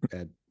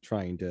at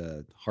trying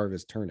to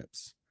harvest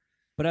turnips.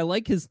 But I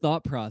like his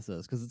thought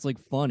process because it's like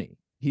funny.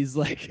 He's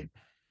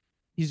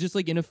just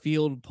like in a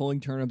field pulling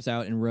turnips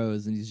out in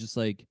rows, and he's just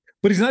like.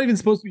 But he's not even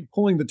supposed to be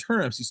pulling the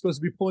turnips. He's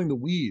supposed to be pulling the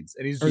weeds,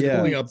 and he's just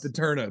pulling up the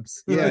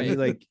turnips. Yeah,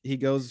 he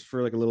goes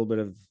for like a little bit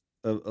of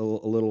a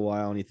little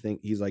while, and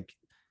he's like,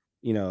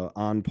 you know,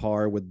 on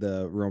par with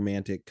the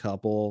romantic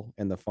couple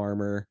and the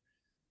farmer.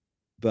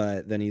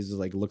 But then he's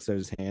like looks at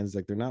his hands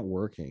like they're not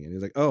working, and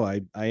he's like, "Oh,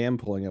 I am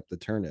pulling up the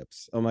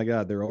turnips. Oh my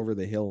god, they're over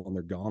the hill and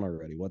they're gone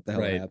already. What the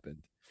hell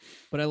happened?"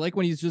 But I like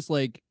when he's just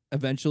like,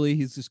 eventually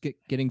he's just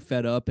getting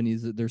fed up,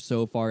 and they're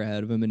so far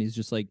ahead of him, and he's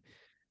just like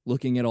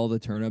looking at all the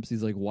turnips.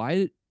 He's like,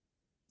 "Why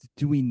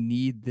do we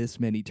need this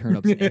many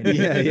turnips?"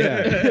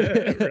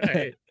 Yeah,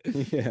 right.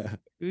 Yeah,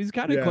 he's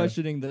kind of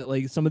questioning that,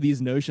 like some of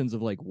these notions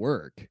of like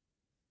work,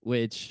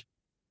 which.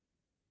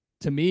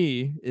 To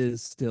me,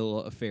 is still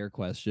a fair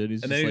question.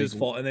 He's and just then he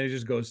like, and then he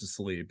just goes to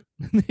sleep.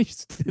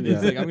 He's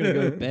like, I'm gonna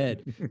go to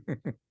bed.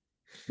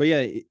 But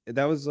yeah,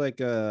 that was like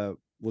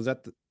was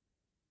that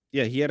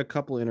he had a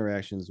couple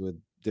interactions with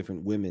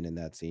different women in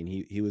that scene.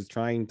 He was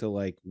trying to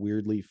like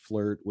weirdly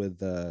flirt with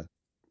the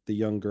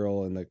young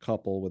girl and the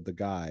couple with the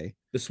guy,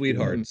 the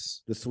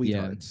sweethearts.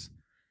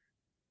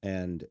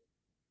 And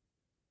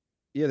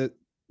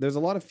there's a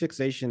lot of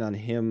fixation on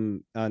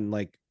him, on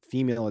like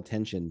female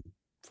attention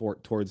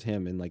towards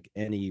him in like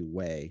any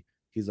way.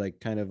 He's like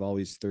kind of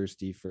always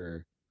thirsty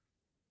for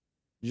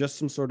just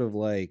some sort of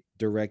like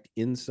direct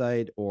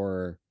insight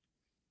or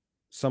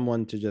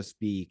someone to just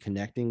be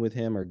connecting with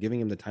him or giving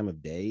him the time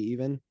of day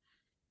even.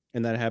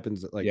 And that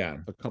happens like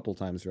a couple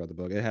times throughout the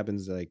book. It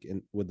happens like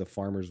with the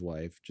farmer's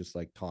wife, just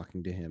like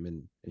talking to him,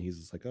 and he's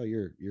just like, "Oh,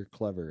 you're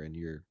clever, and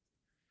you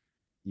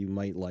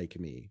might like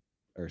me,"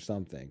 or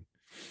something.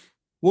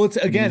 Well, it's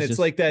again, it's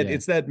like that.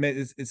 It's that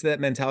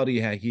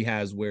mentality he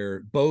has,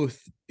 where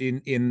both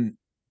in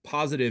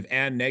positive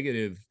and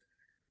negative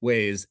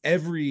ways,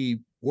 every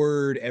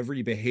word,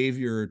 every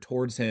behavior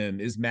towards him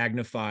is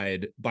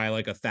magnified by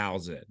like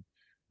 1,000,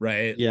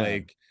 right? Yeah.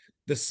 Like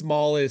the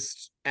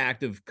smallest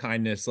act of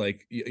kindness,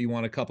 like you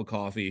want a cup of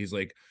coffee, he's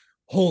like,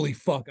 "Holy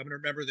fuck, I'm gonna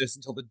remember this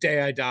until the day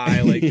I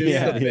die." Like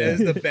this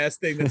is the best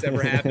thing that's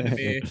ever happened to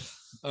me.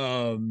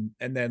 And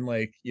then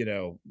like, you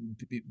know,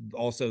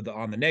 also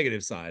on the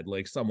negative side,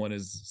 like someone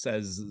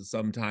says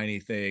some tiny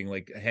thing,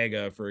 like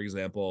Haga, for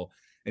example,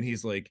 and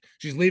he's like,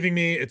 "She's leaving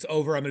me, it's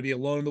over, I'm gonna be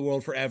alone in the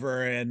world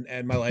forever,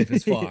 and my life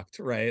is fucked."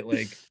 Right?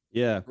 Like,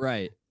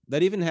 right.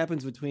 That even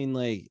happens between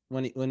like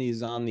when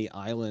he's on the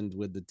island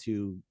with the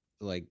two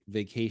like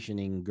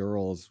vacationing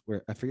girls,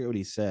 where I forget what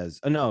he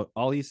says. Oh no,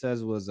 all he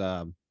says was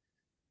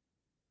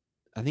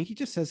I think he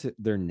just says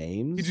their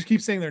names. He just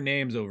keeps saying their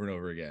names over and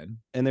over again.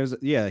 And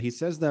he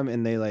says them,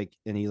 and they like,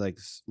 and he like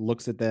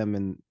looks at them,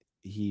 and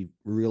he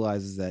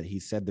realizes that he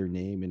said their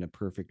name in a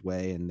perfect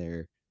way, and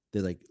they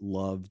like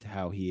loved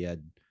how he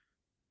had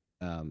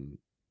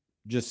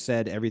just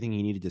said everything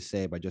he needed to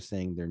say by just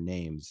saying their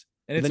names.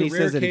 And it's a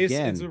rare case.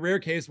 It's a rare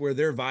case where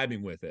they're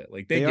vibing with it.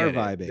 Like they are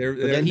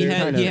vibing.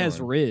 He has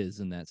Riz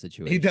in that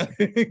situation. He does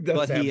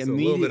but he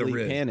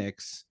immediately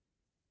panics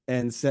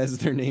and says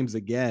their names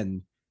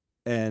again.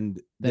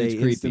 And they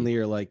instantly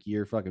are like,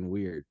 "You're fucking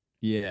weird."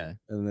 Yeah.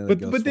 And then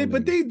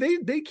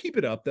they keep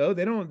it up though.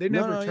 They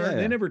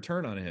never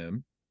turn on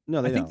him.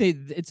 No, I think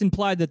it's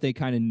implied that they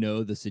kind of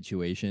know the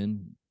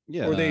situation.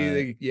 Yeah. Or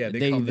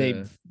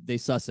they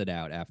suss it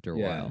out after a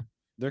while.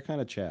 They're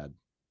kind of Chad.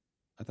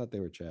 I thought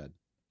they were Chad.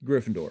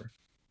 Gryffindor.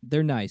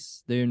 They're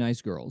nice. They're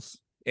nice girls.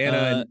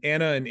 Anna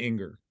and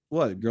Inger.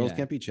 What? Girls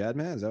can't be Chad,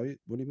 man? Is that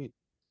what do you mean?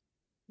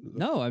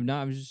 No, I'm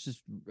not. I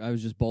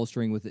was just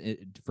bolstering with it,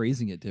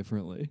 phrasing it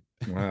differently.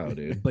 Wow,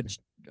 dude. But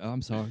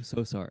I'm sorry,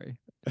 so sorry.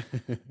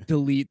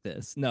 Delete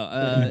this.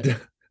 No,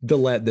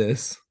 delete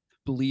this.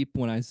 Bleep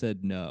when I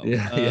said no.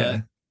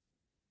 Yeah.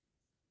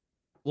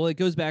 Well, it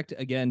goes back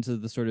again to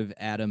the sort of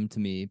Adam to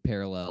me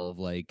parallel of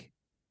like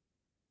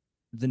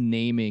the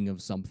naming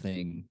of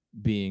something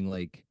being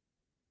like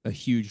a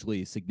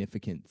hugely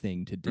significant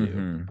thing to do.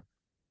 Mm-hmm.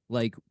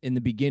 Like in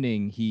the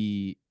beginning,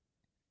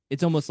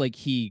 it's almost like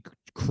he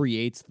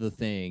creates the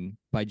thing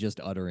by just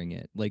uttering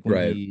it. Like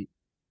when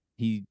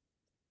he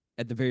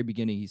at the very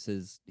beginning he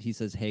says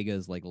Haga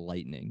is like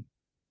lightning,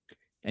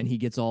 and he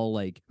gets all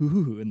like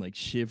ooh and like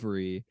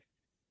shivery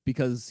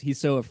because he's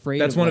so afraid.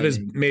 That's of one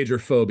lightning. of his major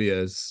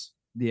phobias.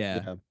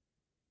 Yeah.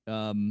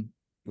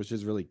 Which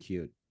is really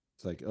cute.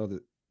 It's like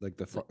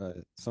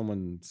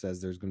someone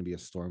says there's going to be a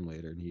storm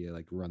later, and he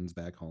like runs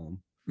back home.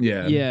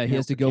 Yeah, he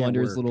has to go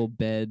under his little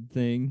bed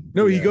thing.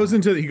 No, he goes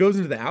into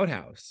the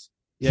outhouse.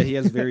 Yeah, he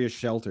has various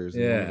shelters.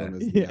 And one of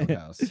them is the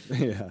outhouse.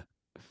 Yeah.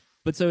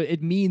 But so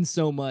it means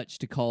so much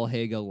to call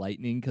Haga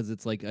lightning because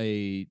it's like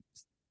a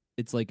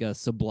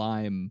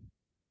sublime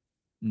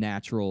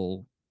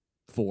natural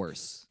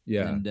force.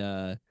 Yeah. And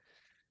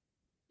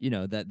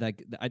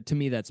that to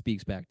me that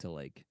speaks back to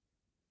like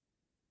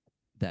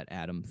that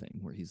Adam thing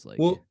where he's like,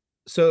 well,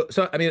 so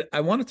I mean,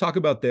 I want to talk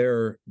about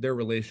their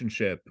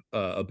relationship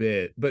a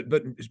bit, but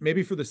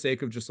maybe for the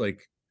sake of just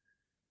like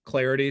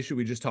clarity, should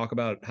we just talk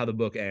about how the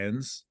book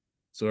ends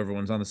so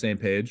everyone's on the same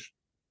page?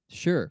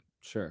 Sure.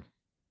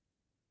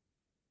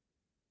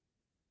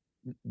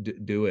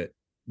 Do it.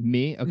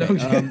 Me?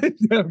 Okay.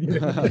 No,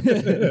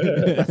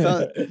 I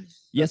thought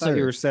sir.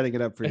 You were setting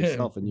it up for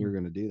yourself and you were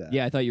going to do that.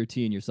 Yeah, I thought you were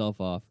teeing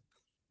yourself off.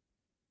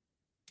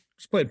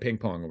 Just playing ping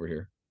pong over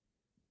here.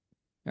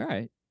 All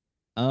right.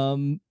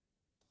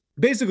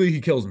 Basically, he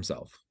kills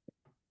himself.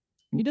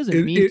 He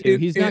doesn't mean to.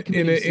 He's not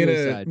committing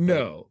suicide.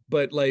 No,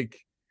 but like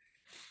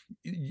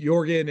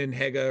Jorgen and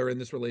Haga are in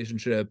this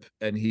relationship,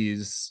 and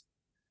he's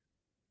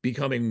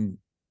becoming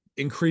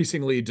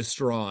increasingly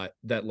distraught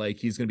that like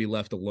he's going to be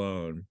left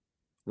alone,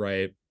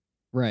 right?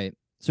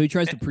 So he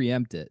tries to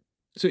preempt it.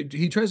 So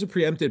he tries to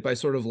preempt it by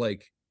sort of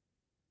like,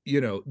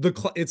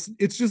 it's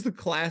just the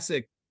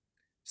classic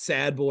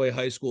sad boy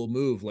high school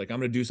move. Like, I'm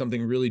going to do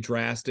something really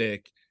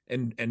drastic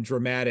and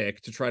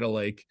dramatic to try to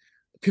like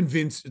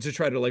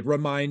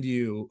remind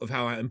you of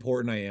how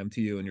important I am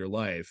to you in your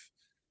life.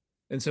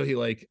 And so he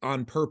like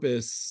on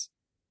purpose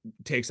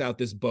takes out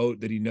this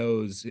boat that he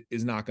knows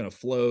is not going to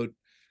float,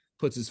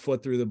 puts his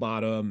foot through the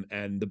bottom,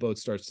 and the boat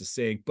starts to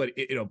sink. But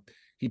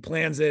he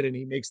plans it, and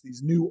he makes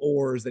these new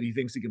oars that he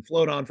thinks he can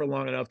float on for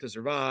long enough to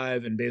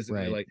survive, and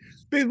basically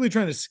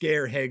trying to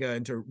scare Haga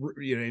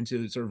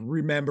into sort of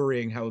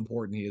remembering how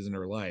important he is in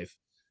her life.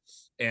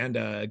 And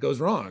it goes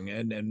wrong,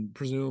 and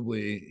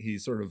presumably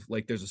he's sort of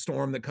like there's a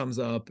storm that comes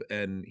up,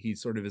 and he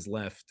sort of is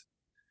left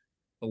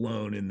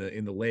alone in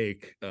the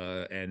lake,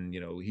 and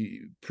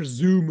he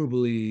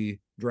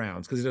presumably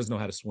drowns because he doesn't know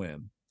how to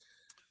swim.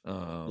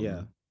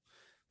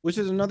 Which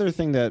is another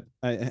thing that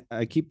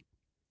I keep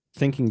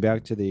thinking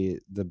back to the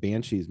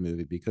Banshees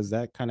movie, because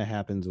that kind of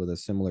happens with a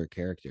similar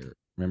character.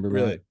 Remember?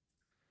 Really?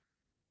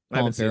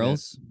 Colin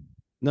Farrell's?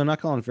 No, not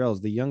Colin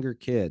Farrell's. The younger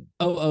kid.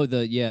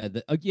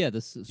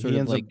 This sort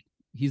of like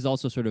he's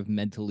also sort of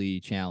mentally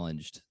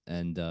challenged,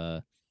 and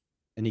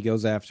he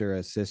goes after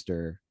a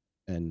sister,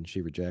 and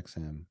she rejects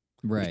him.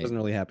 Right. Which doesn't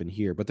really happen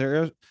here, but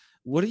there are.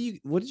 Did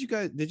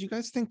you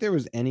guys think there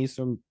was any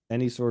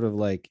sort of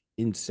like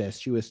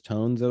incestuous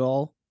tones at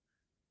all?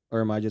 Or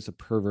am I just a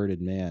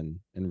perverted man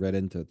and read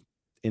into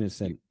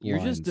innocent You're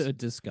lines? Just a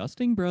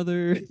disgusting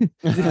brother.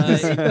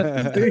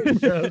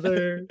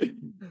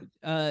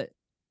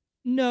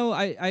 No,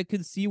 I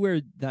could see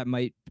where that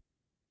might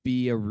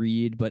be a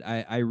read, but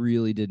I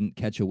really didn't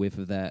catch a whiff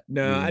of that.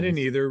 No, I didn't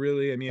either,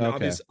 really. I mean,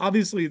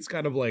 obviously it's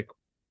kind of like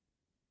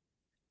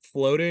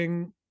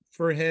floating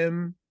for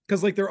him,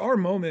 because like there are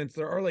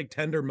like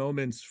tender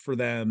moments for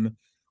them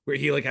where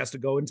he like has to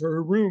go into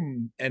her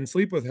room and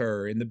sleep with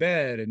her in the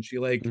bed, and she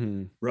like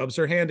rubs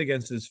her hand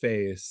against his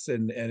face,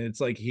 and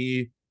it's like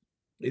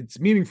it's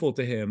meaningful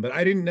to him, but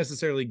I didn't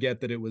necessarily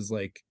get that it was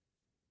like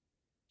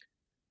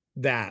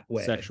that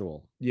way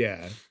sexual.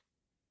 Yeah.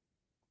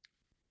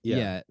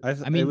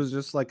 I mean, it was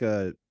just like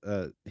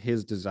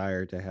his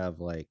desire to have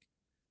like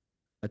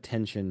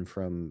attention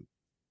from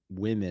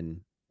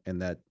women,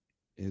 and that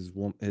his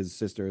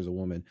sister is a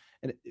woman,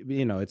 and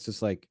it's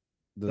just like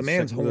the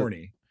man's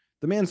horny.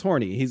 The man's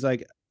horny. He's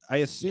like, I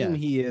assume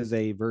he is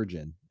a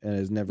virgin and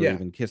has never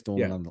even kissed a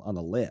woman on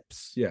the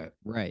lips. Yeah.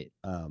 Right.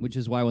 Which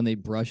is why when they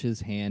brush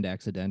his hand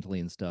accidentally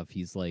and stuff,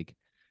 he's like,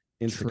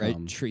 he's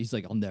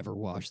like, I'll never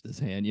wash this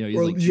hand.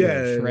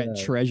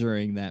 He's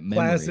treasuring that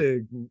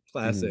memory.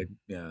 Classic.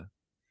 Yeah.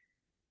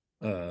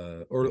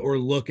 Or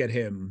look at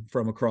him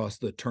from across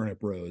the turnip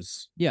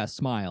rows. Yeah.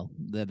 Smile.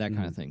 That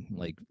kind of thing.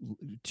 Like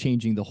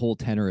changing the whole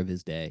tenor of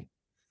his day.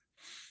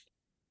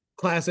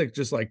 Classic.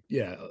 Just like,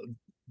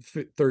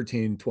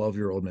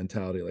 13-12-year-old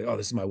mentality, like, oh,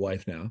 this is my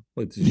wife now.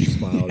 Like, she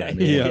smiled at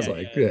me. This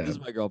is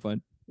my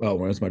girlfriend. Oh,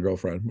 well, that's my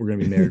girlfriend. We're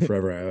gonna be married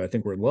forever. I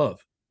think we're in love.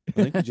 I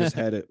think we just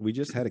had it. We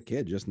just had a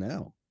kid just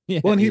now.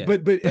 Yeah. Well, and yeah.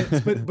 but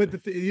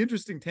the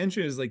interesting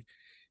tension is like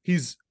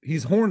he's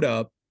horned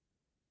up,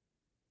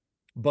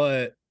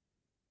 but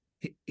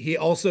he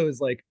also is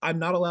like, I'm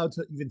not allowed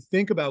to even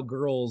think about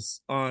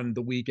girls on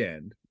the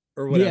weekend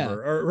or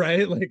whatever, or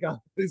right? Like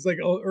it's like,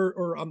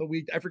 or on the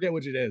week, I forget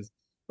which it is,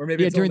 or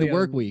maybe it's during the only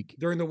work week.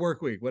 during the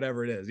work week,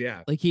 whatever it is.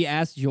 Yeah. Like he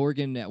asked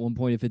Jorgen at one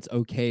point if it's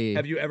okay.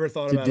 Have you ever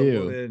thought to about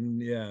do. a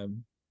woman? Yeah.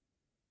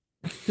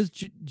 Because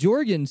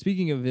Jorgen,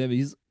 speaking of him,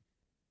 he's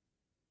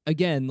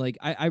again like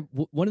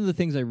one of the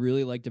things I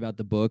really liked about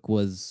the book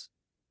was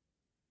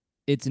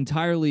it's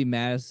entirely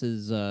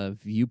Mattis's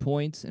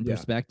viewpoints and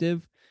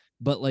perspective,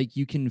 but like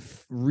you can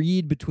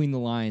read between the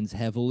lines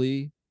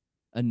heavily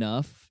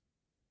enough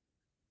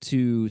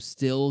to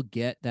still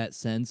get that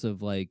sense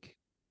of like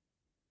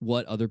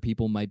what other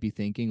people might be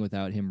thinking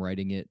without him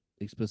writing it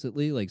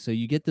explicitly. Like, so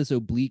you get this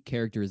oblique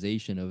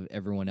characterization of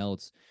everyone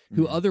else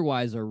who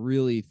otherwise are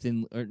really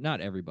thin, or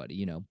not everybody,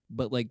 you know,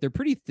 but like they're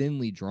pretty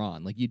thinly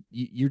drawn. Like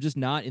you're just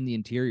not in the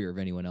interior of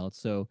anyone else.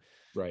 So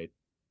right,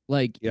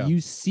 like you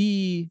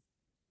see,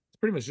 it's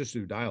pretty much just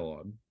through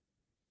dialogue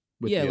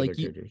with the other like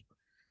characters.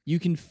 You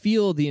can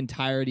feel the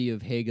entirety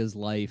of Hage's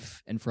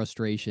life and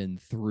frustration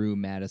through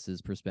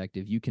Mattis's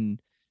perspective. You can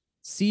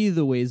see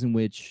the ways in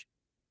which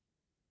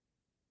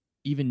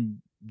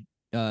even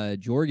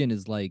Jorgen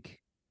is like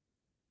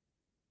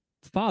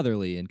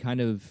fatherly and kind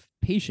of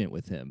patient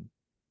with him,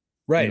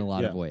 right? In a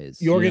lot of ways.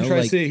 Jorgen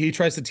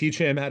tries to teach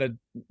him how to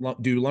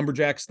do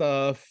lumberjack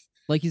stuff.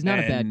 Like he's not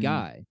a bad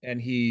guy,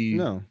 and he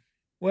No.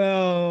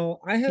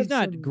 Well, he's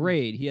not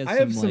great. He has. I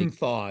have some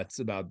thoughts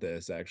about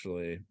this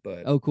actually,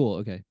 but oh, cool.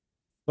 Okay.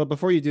 But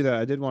before you do that,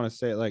 I did want to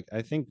say, like,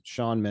 I think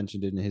Sean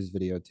mentioned it in his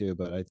video too,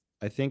 but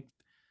I think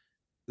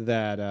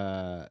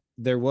that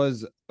there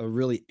was a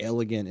really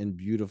elegant and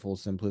beautiful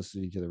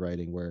simplicity to the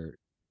writing where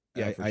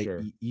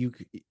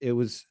it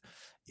was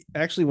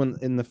actually, when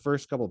in the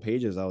first couple of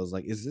pages I was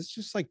like, is this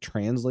just like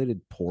translated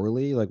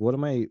poorly? Like, what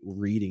am I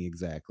reading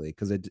exactly?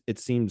 Because it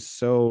seems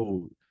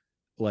so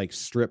like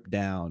stripped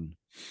down.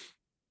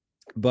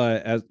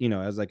 But as you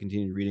know, as I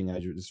continued reading, I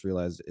just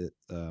realized it.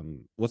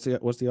 What's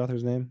the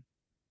author's name?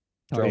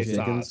 Charles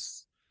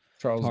Dickens.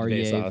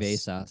 Tarjei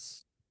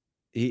Vesaas.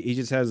 He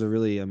just has a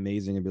really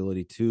amazing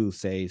ability to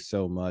say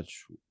so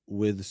much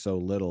with so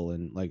little,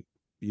 and like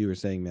you were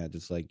saying, Matt,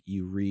 just like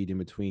you read in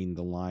between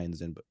the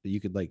lines, and you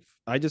could like,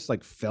 I just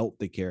like felt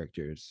the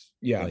characters.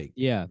 I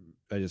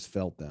just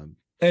felt them.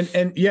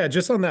 And yeah,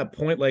 just on that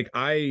point, like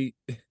I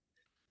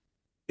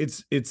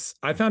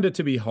found it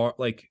to be hard.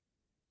 Like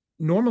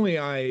normally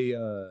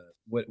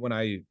when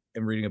I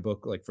am reading a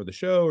book like for the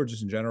show or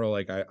just in general,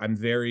 like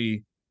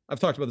I've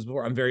talked about this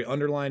before, I'm very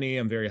underliney,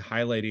 I'm very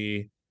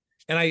highlighty,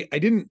 and I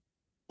didn't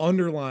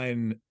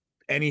underline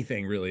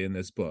anything really in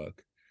this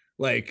book,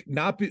 like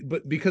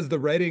but because the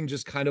writing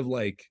just kind of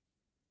like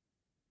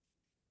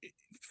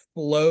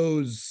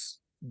flows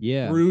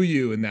through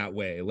you in that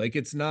way. Like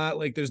it's not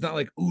like there's not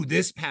like, ooh,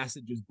 this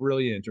passage is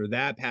brilliant or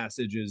that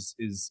passage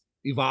is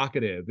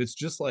evocative. It's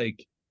just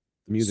like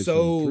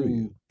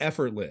so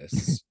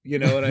effortless. You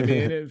know what I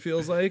mean? It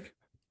feels like.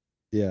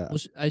 Yeah.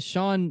 Well,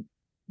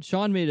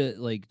 Sean made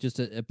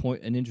a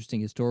point, an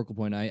interesting historical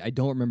point. I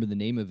don't remember the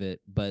name of it,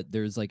 but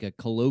there's like a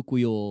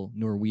colloquial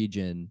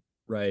Norwegian,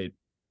 right,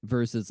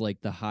 versus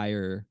like the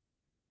higher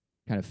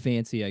kind of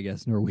fancy, I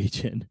guess,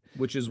 Norwegian,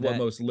 which is what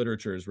most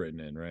literature is written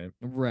in, right?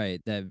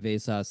 Right, that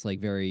Vesaas like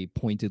very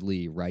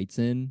pointedly writes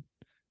in.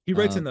 He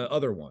writes in the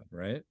other one,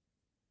 right?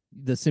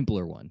 The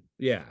simpler one.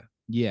 Yeah.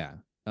 Yeah.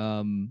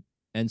 And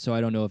so I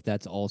don't know if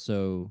that's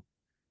also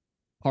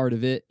part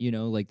of it, you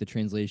know, like the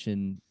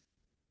translation.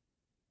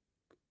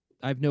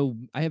 I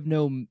have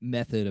no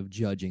method of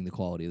judging the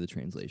quality of the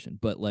translation,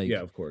 but like,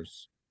 yeah, of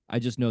course, I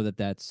just know that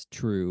that's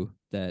true.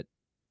 That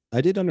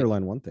I did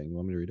underline one thing. You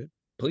want me to read it?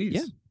 Please.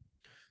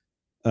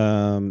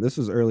 Yeah. This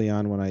was early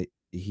on when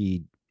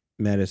he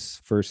met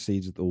his first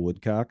seeds with the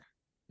woodcock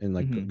and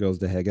like goes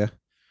to Hege.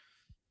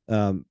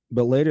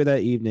 But later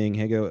that evening,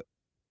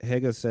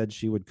 Hege said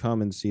she would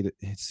come and see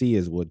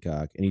his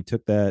woodcock, and he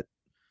took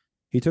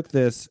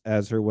this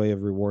as her way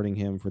of rewarding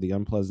him for the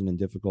unpleasant and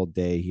difficult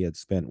day he had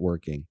spent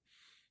working.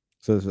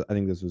 So I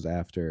think this was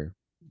after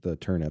the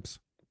turnips.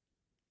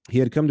 He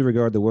had come to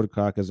regard the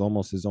woodcock as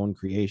almost his own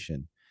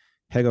creation.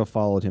 Hege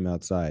followed him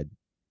outside.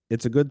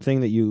 It's a good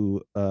thing that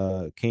you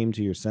came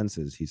to your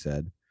senses, he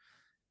said.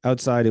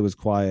 Outside, it was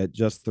quiet,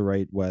 just the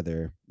right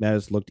weather.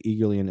 Mattis looked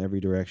eagerly in every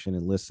direction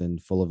and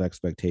listened, full of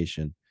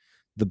expectation.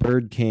 The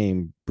bird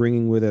came,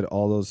 bringing with it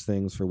all those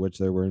things for which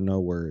there were no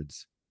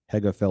words.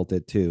 Hege felt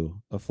it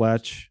too. A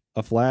flash,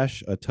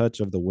 a touch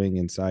of the wing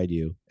inside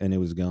you, and it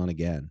was gone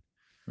again.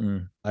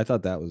 I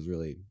thought that was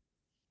really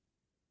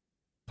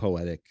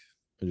poetic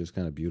and just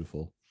kind of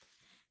beautiful.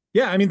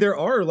 Yeah, I mean, there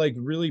are like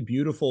really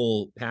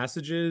beautiful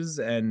passages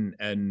and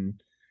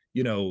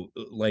you know,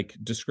 like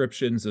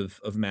descriptions of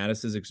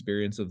Mattis's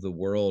experience of the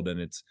world, and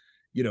it's,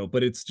 you know,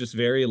 but it's just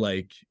very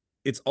like,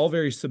 it's all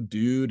very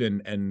subdued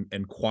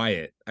and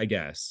quiet, I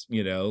guess,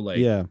 you know, like,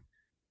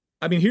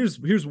 I mean,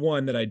 here's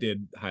one that I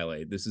did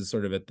highlight. This is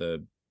sort of at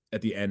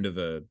the end of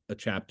a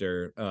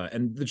chapter,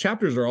 and the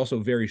chapters are also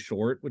very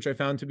short, which I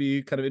found to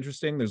be kind of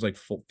interesting. There's like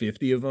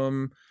 50 of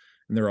them,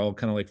 and they're all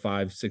kind of like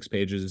 5-6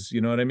 pages.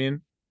 You know what I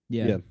mean?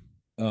 Yeah.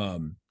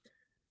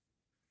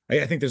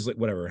 I think there's like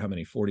whatever, how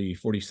many,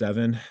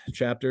 47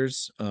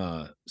 chapters.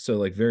 So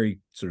like very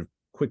sort of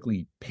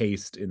quickly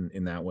paced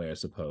in that way, I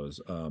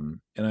suppose. And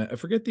I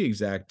forget the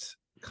exact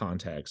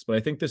context, but I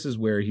think this is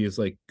where he is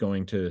like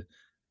going to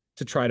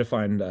try to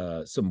find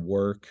some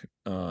work.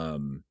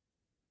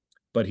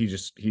 But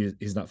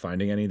he's not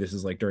finding any. This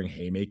is like during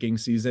haymaking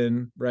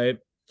season, right?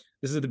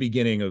 This is at the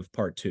beginning of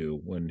part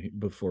 2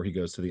 before he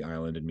goes to the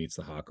island and meets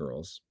the hot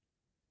girls.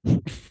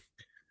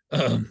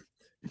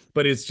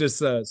 But it's just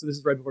so this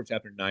is right before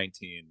chapter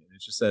 19, and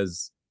it just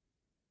says,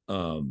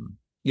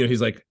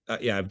 he's like,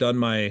 yeah, I've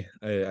done I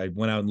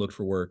went out and looked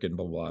for work and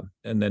blah, blah, blah.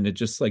 And then it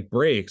just like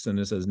breaks and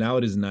it says, now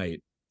it is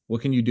night.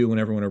 What can you do when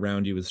everyone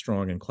around you is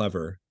strong and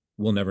clever?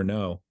 We'll never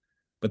know.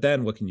 But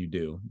then what can you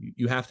do?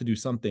 You have to do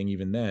something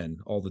even then,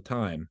 all the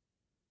time.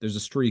 There's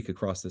a streak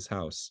across this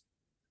house.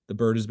 The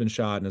bird has been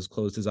shot and has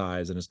closed his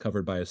eyes and is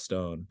covered by a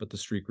stone, but the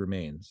streak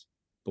remains.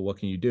 But what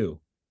can you do?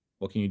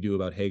 What can you do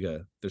about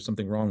Haga? There's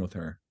something wrong with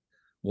her.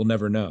 We'll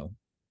never know.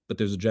 But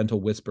there's a gentle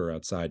whisper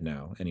outside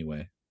now,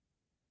 anyway.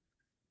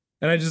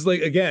 And I just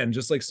like, again,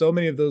 just like so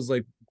many of those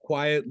like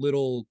quiet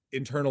little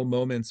internal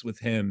moments with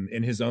him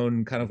in his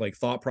own kind of like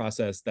thought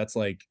process that's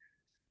like,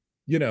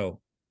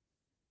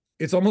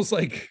 it's almost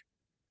like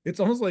it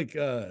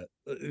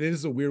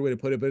is a weird way to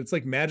put it, but it's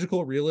like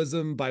magical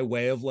realism by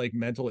way of like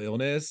mental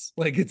illness.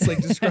 Like it's like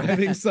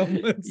describing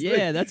someone's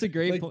that's a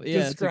great point.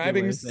 Yeah,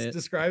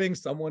 describing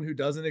someone who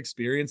doesn't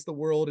experience the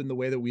world in the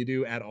way that we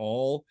do at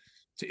all,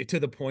 to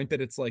the point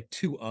that it's like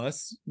to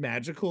us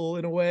magical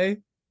in a way.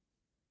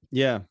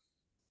 Yeah.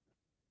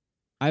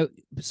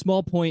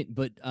 Small point,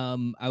 but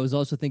I was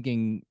also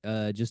thinking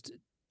just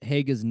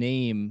Haga's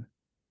name.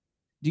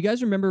 Do you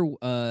guys remember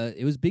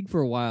it was big for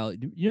a while?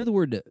 You know the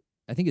word,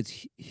 I think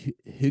it's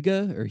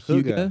Huga or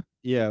Huga.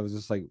 Yeah, it was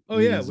just like, oh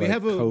yeah, we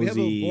have a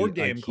board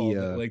game IKEA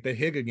called like the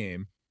Higa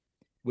game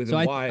with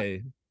a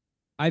Y.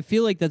 I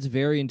feel like that's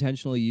very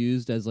intentionally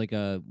used as like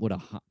not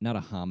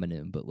a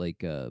homonym, but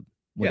like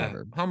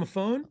whatever. Yeah,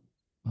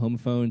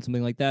 homophone,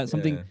 something like that.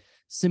 Something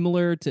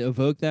similar to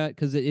evoke that,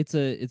 because it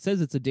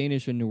says it's a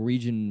Danish and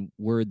Norwegian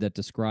word that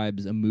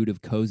describes a mood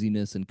of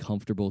coziness and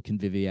comfortable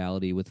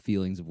conviviality with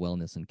feelings of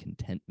wellness and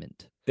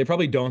contentment. They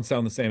probably don't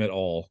sound the same at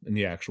all in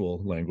the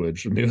actual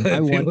language. I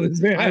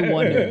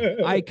wonder.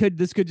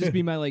 This could just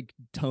be my like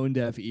tone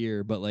deaf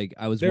ear, but like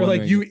I was. They're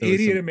like, you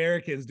idiot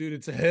Americans, dude.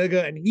 It's a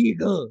Hega and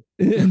Higa.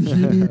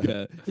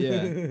 Huga,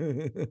 yeah.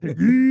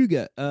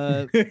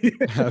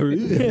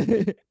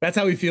 Huga. That's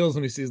how he feels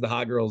when he sees the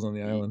hot girls on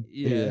the island.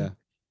 Yeah.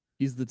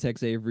 He's the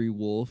Tex Avery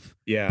wolf.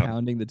 Yeah.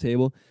 Pounding the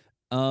table.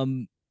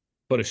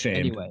 But ashamed.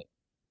 Anyway,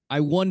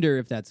 I wonder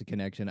if that's a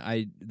connection.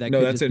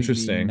 That's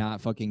interesting. Not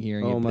fucking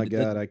hearing it. Oh my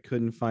god, I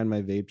couldn't find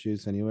my vape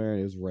juice anywhere.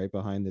 It was right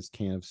behind this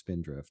can of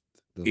Spindrift.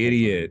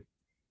 Idiot.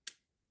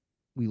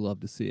 We love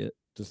to see it.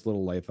 Just a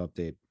little life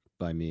update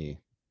by me.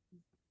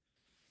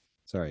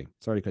 Sorry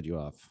to cut you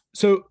off.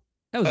 So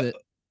that was it.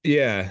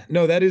 Yeah,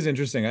 no, that is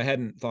interesting. I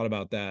hadn't thought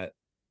about that.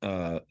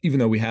 Even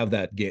though we have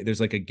that game,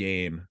 there's like a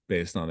game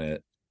based on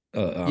it.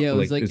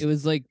 It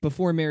was like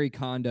before Mary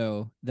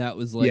Kondo. That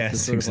was like the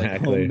sort of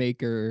like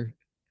homemaker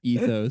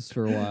ethos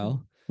for a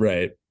while,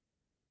 right?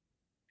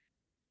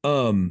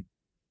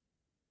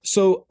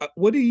 So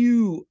what do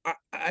you?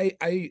 I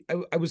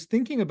was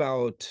thinking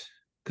about,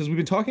 because we've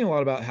been talking a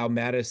lot about how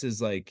Mattis is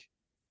like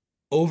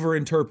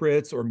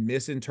overinterprets or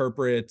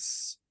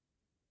misinterprets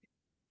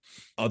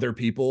other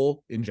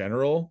people in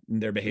general,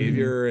 and their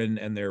behavior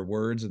and their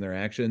words and their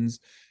actions.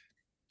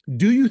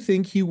 Do you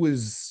think he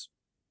was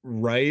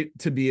right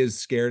to be as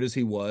scared as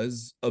he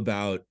was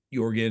about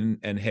Jorgen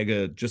and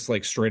Hega just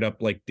like straight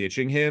up like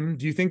ditching him?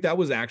 Do you think that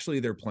was actually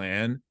their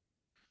plan?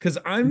 Because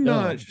I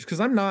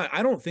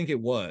don't think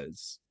it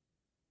was.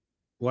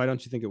 Why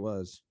don't you think it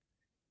was?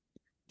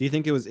 Do you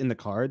think it was in the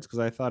cards? Because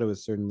I thought it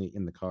was certainly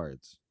in the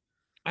cards.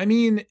 I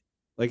mean,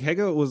 like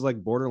Hega was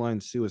like borderline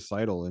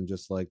suicidal and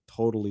just like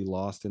totally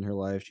lost in her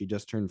life. She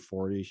just turned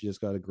 40. She just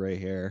got a gray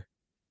hair.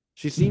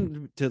 She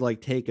seemed to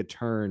like take a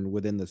turn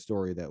within the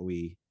story that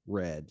we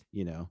read,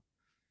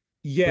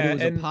 Yeah,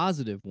 but it was a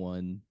positive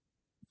one,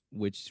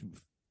 which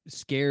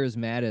scares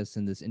Mattis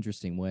in this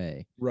interesting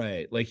way.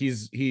 Right. Like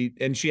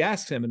and she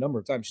asks him a number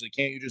of times, she's like,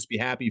 can't you just be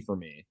happy for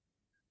me?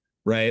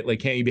 Right? Like,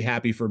 can't you be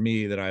happy for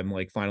me that I'm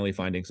like finally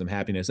finding some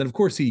happiness? And of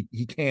course he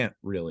can't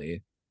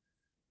really,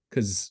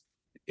 because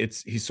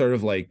he's sort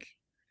of like,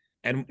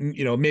 and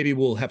maybe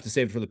we'll have to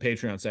save it for the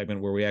Patreon segment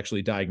where we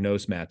actually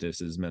diagnose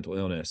Mattis's mental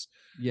illness.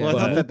 Yeah, well,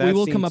 I thought we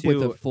will come up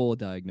with a full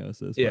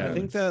diagnosis. Yeah, I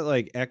think that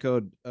like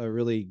echoed a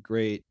really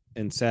great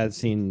and sad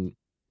scene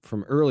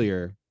from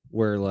earlier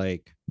where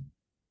like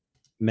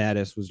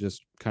Mattis was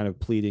just kind of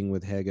pleading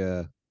with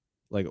Hega,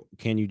 like,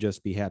 can you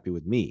just be happy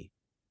with me?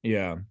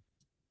 Yeah.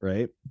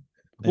 Right.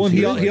 Well,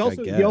 he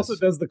also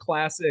does the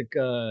classic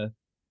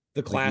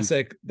The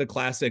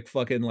classic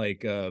fucking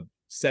like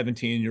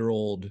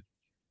 17-year-old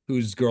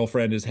whose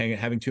girlfriend is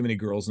having too many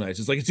girls' nights.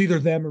 It's like, it's either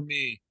them or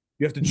me.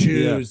 You have to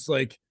choose. Yeah.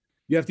 Like,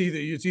 you have to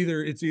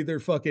it's either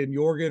fucking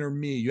Jorgen or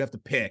me. You have to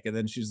pick. And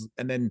then she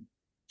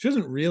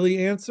doesn't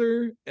really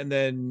answer.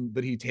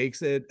 But he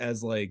takes it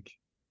as like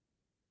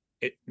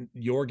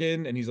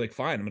Jorgen, and he's like,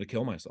 fine, I'm gonna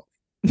kill myself.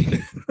 I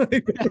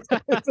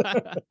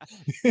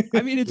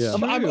mean, it's true.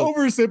 I'm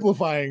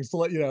oversimplifying to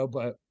let you know,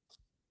 but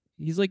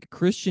he's like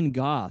Christian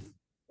goth.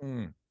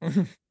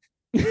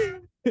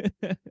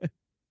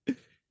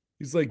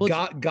 He's like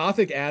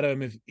gothic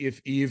Adam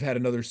if Eve had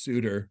another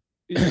suitor.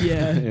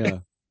 Yeah.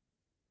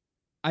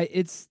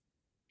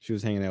 She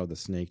was hanging out with a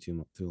snake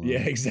too long.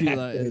 Yeah,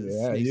 exactly.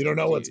 Yeah, you don't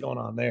know what's going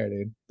on there,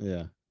 dude.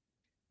 Yeah.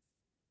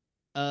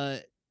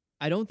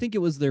 I don't think it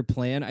was their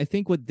plan. I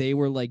think what they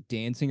were like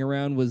dancing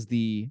around was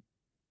the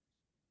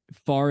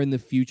far in the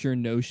future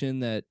notion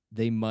that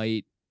they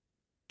might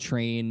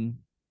train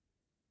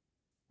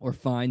or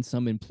find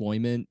some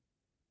employment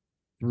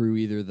through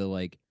either the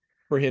like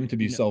for him to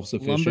be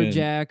self-sufficient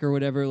lumberjack or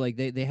whatever. Like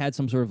they had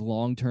some sort of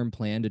long-term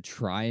plan to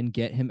try and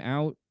get him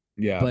out.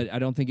 Yeah. But I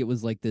don't think it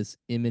was like this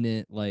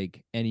imminent,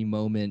 like any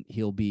moment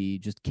he'll be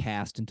just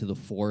cast into the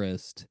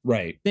forest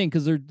right thing.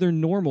 Cause they're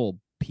normal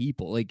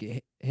people.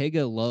 Like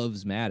Haga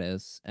loves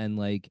Mattis, and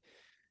like,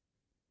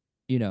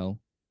 you know,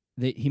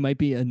 he might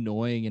be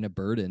annoying and a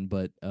burden,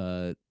 but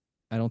I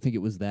don't think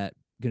it was going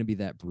to be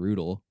that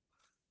brutal.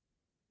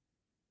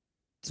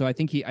 So I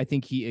think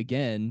he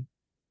again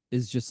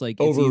is just like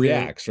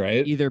overreacts,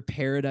 right? Either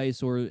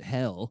paradise or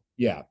hell.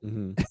 Yeah.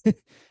 Mm-hmm.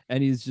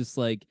 And he's just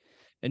like,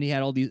 and he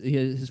had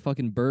his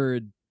fucking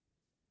bird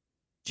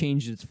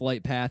changed its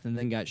flight path and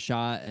then got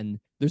shot. And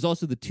there's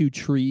also the 2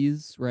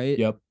 trees, right?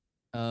 Yep.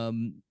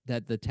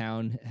 That the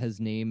town has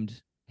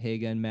named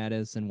Haga and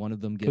Mattis, and one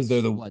of them gets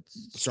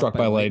struck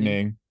by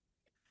lightning.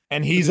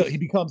 And he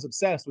becomes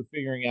obsessed with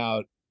figuring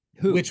out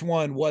which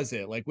one was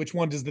it. Like, which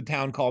one does the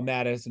town call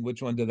Mattis and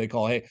which one do they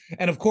call Haga?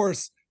 And of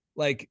course,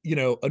 like, you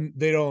know,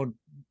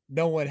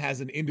 no one has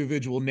an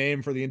individual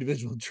name for the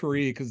individual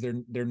tree because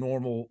they're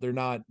normal. They're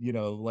not, you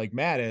know, like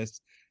Mattis.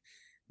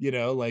 You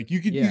know, like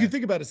you could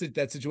think about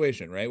that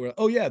situation, right? Where,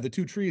 oh yeah, the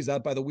 2 trees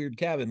out by the weird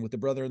cabin with the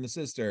brother and the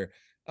sister.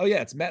 Oh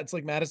yeah, it's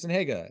like Mattis and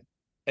Haga.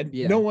 And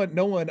no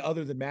one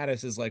other than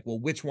Mattis is like, well,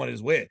 which one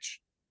is which?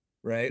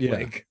 Right? Yeah.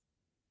 Like,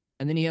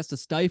 and then he has to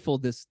stifle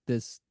this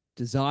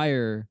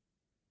desire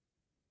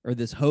or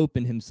this hope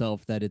in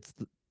himself that it's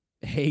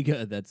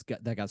Haga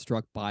that got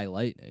struck by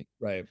lightning.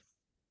 Right.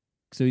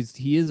 So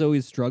he is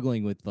always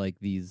struggling with like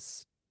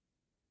these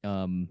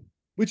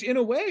which in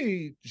a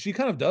way she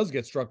kind of does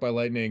get struck by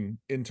lightning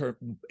and the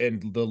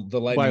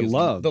lightning by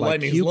love. The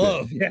lightning's Cupid.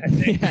 love. Yeah.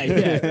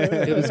 Yeah.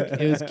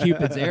 It was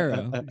Cupid's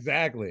arrow.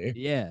 Exactly.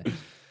 Yeah.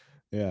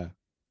 Yeah.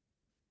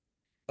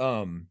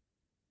 But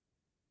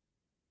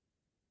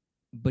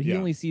he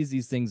only sees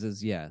these things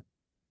as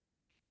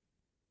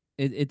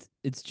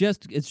it's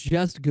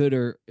just good,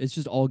 or it's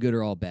just all good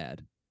or all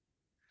bad.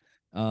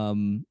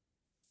 And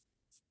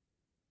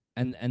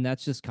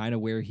that's just kind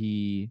of where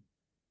he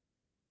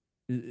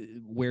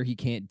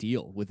can't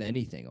deal with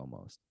anything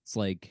almost. It's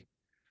like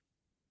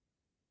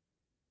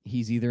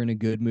he's either in a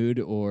good mood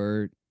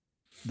or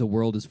the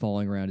world is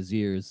falling around his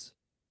ears.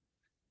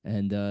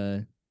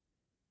 And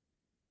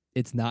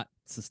it's not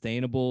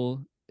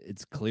sustainable.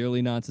 It's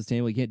clearly not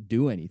sustainable. He can't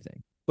do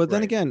anything. But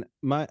then again,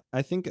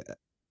 I think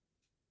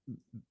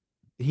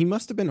he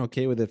must have been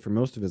okay with it for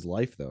most of his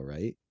life though,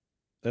 right?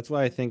 That's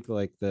why I think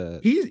like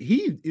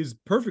he is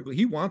perfectly,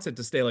 he wants it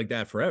to stay like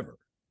that forever.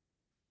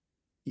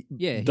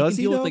 Yeah, he can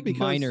deal with like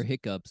minor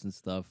hiccups and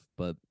stuff,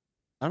 but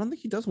I don't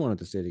think he does want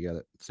it to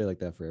stay like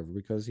that forever,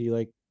 because he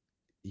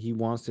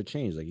wants to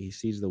change. Like, he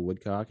sees the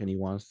woodcock and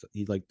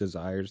he like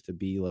desires to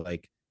be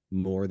like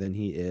more than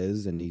he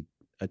is, and he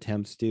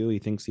attempts to. He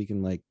thinks he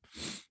can, like,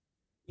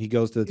 he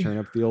goes to the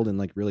turnip field and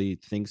like really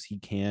thinks he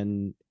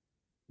can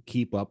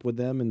keep up with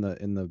them in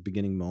the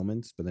beginning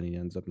moments, but then he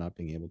ends up not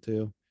being able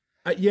to.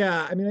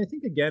 Yeah, I mean, I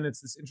think again it's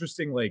this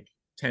interesting like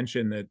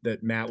tension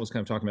that Matt was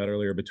kind of talking about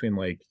earlier between,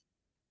 like,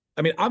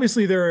 I mean,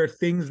 obviously there are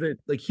things that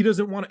like he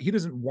doesn't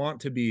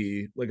want to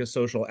be like a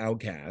social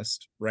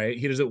outcast, right?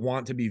 He doesn't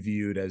want to be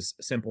viewed as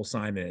Simple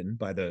Simon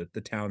by the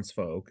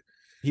townsfolk.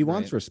 He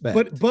wants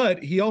respect,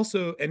 but he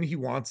also, and he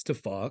wants to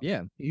fuck.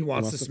 Yeah, he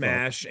wants to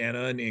smash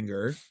Anna and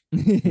Inger.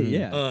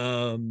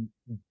 Yeah.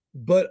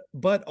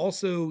 But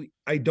also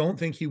I don't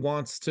think he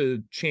wants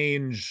to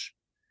change.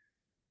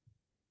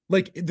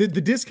 Like the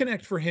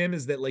disconnect for him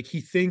is that like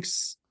he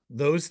thinks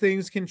those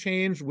things can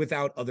change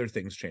without other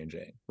things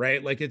changing,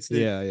 right? Like it's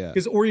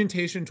his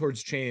orientation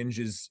towards change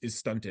is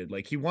stunted.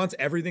 Like he wants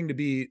everything to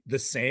be the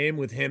same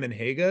with him and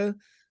Haga,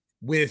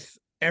 with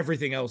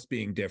everything else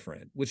being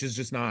different, which is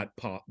just not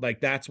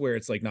like that's where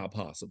it's like not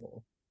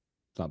possible.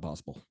 It's not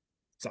possible.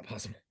 It's not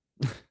possible.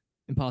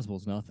 Impossible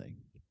is nothing.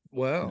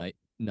 Well,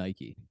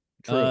 Nike.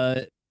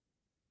 True.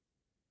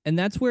 And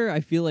that's where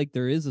I feel like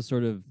there is a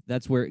sort of,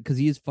 that's where, because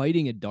he is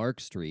fighting a dark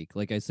streak.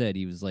 Like I said,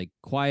 he was like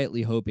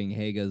quietly hoping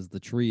Haga's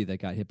the tree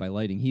that got hit by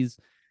lightning. He's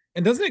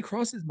And doesn't it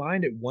cross his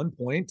mind at one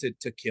point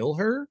to kill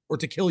her or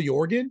to kill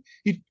Jorgen?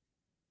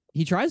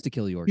 He tries to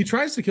kill Jorgen. He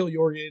tries to kill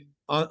Jorgen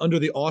under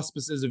the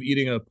auspices of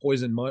eating a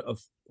poison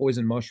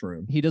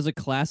mushroom. He does a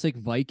classic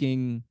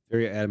Viking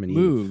very Adam and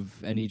move,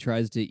 Eve. and he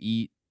tries to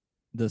eat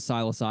the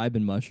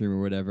psilocybin mushroom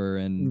or whatever,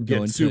 and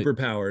get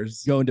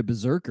superpowers, go into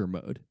berserker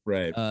mode.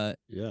 Right.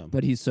 Yeah.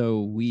 But he's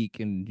so weak,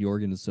 and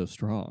Jorgen is so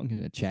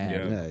strong.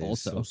 Chad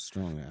also so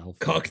strong. Alpha.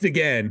 Cucked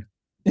again.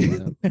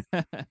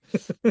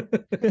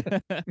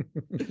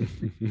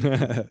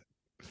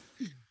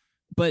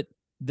 But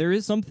there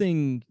is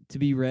something to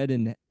be read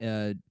in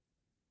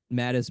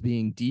Mattis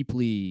being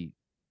deeply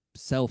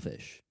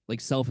selfish,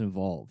 like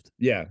self-involved.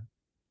 Yeah.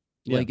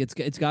 Like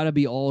it's got to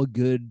be all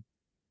good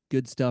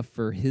stuff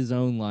for his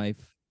own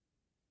life,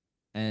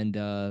 and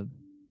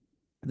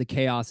the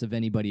chaos of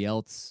anybody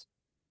else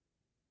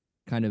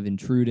kind of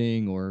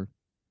intruding or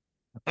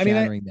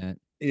shattering that.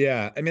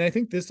 Yeah, I mean, I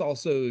think this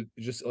also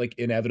just like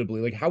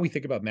inevitably, like how we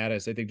think about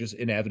Mattis, I think just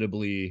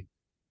inevitably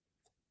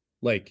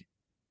like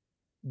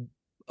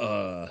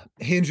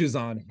hinges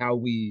on how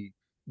we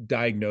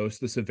diagnose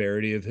the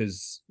severity of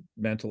his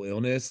mental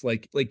illness.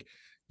 Like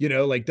you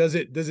know, like does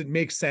it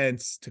make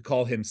sense to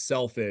call him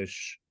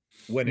selfish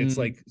when it's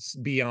like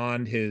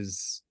beyond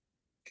his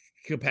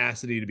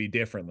capacity to be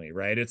differently,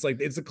 right? It's like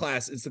it's a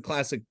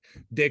classic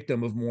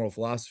dictum of moral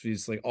philosophy.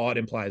 It's like ought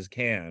implies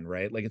can,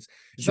 right? Like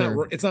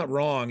it's not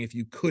wrong if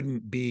you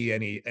couldn't be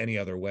any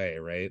other way,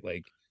 right?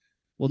 Like,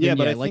 well, then,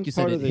 but like you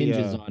said, it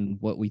hinges on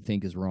what we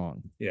think is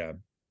wrong. Yeah,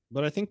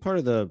 but I think part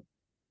of the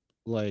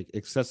like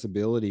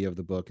accessibility of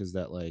the book is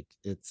that like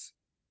it's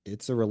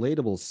a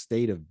relatable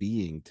state of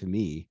being to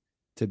me,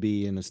 to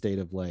be in a state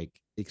of like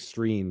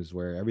extremes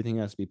where everything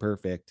has to be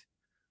perfect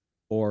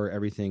or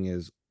everything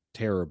is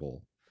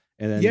terrible.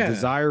 And then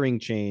desiring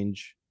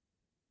change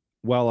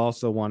while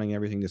also wanting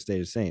everything to stay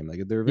the same.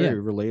 Like they're very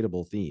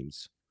relatable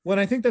themes. Well, and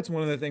I think that's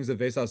one of the things that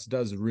Vesaas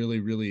does really,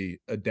 really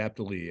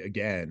adeptly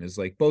again, is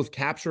like both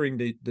capturing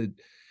the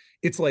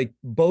it's like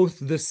both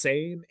the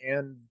same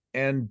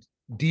and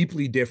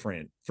deeply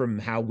different from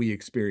how we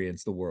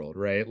experience the world,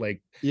 right?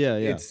 Like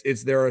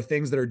it's there are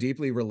things that are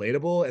deeply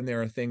relatable and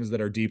there are things that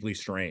are deeply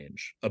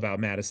strange about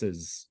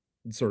Mattis's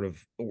sort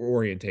of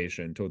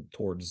orientation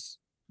towards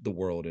the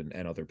world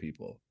and other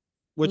people.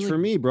 Which for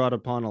me brought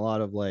upon a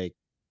lot of like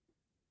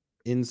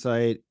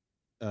insight.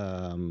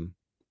 What's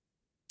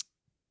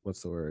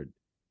the word?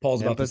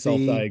 Paul's empathy. About to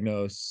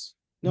self-diagnose.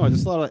 No,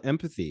 just a lot of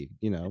empathy,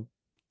 to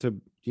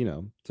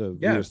read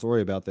a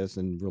story about this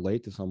and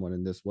relate to someone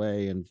in this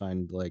way and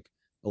find like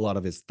a lot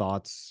of his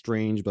thoughts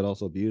strange, but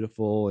also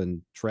beautiful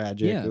and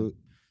tragic. Yeah.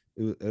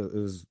 It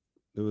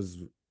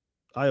was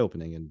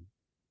eye-opening and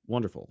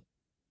wonderful.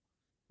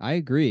 I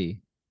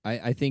agree.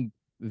 I think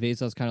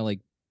Vesaas kind of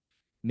like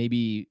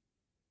maybe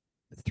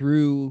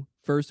through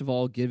first of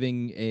all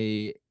giving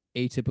a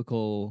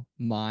atypical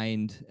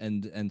mind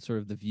and sort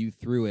of the view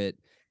through it,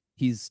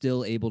 he's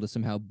still able to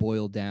somehow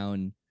boil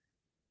down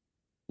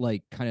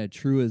like kind of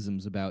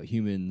truisms about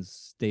humans'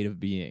 state of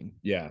being.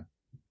 Yeah.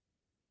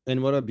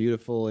 And what a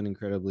beautiful and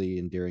incredibly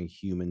endearing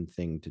human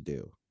thing to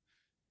do.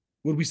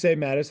 Would we say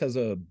Mattis has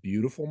a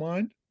beautiful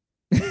mind?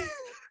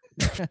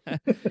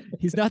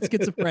 He's not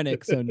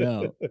schizophrenic, so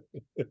no.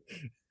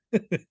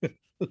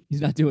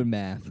 He's not doing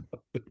math.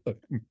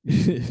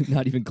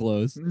 Not even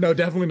close. No,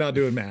 definitely not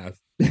doing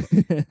math.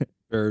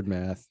 Bird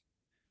math.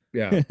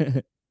 Yeah.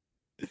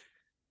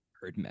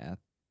 Bird math.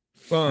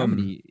 How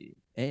many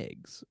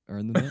eggs are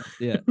in the math?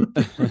 Yeah.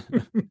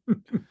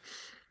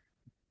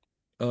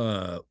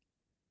 Well,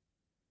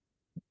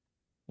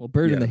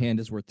 bird in the hand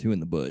is worth two in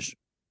the bush.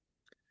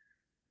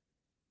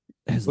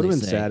 It would have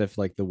been sad if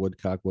like the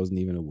woodcock wasn't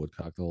even a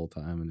woodcock the whole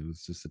time and it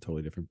was just a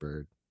totally different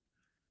bird.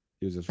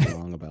 He was just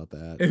wrong about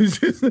that. It was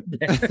just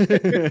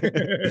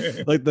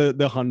like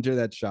the hunter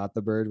that shot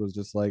the bird was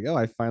just like, oh,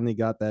 I finally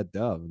got that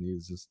dove. And he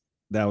was just,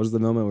 that was the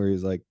moment where he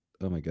was like,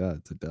 oh my God,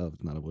 it's a dove,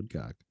 it's not a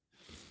woodcock.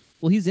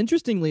 Well, he's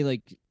interestingly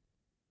like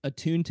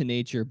attuned to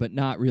nature, but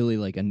not really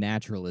like a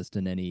naturalist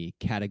in any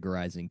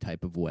categorizing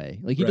type of way.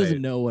 Like he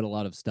doesn't know what a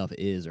lot of stuff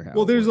is or how.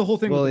 Well, there's a whole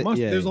thing with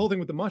there's a whole thing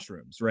with the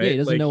mushrooms, right? Yeah, he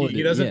doesn't know.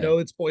 He doesn't know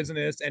it's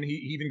poisonous, and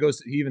he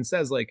even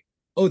says like,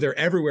 oh, they're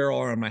everywhere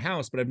all around my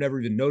house, but I've never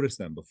even noticed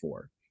them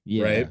before.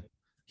 Yeah. Right.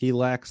 He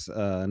lacks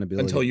an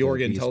ability until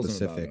Jorgen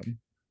tells him about them.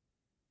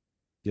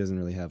 He doesn't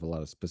really have a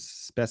lot of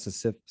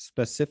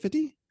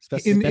specificity.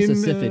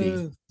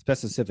 Specificity.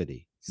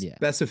 Yeah.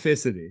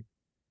 Specificity.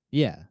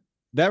 Yeah.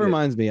 That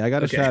reminds me, I got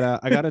to shout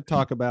out. I got to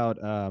talk about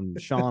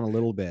Sean a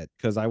little bit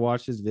because I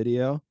watched his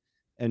video,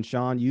 and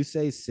Sean, you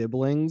say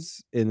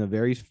siblings in a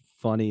very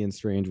funny and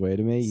strange way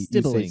to me.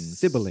 Siblings. You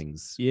say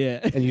siblings. Yeah.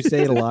 And you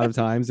say it a lot of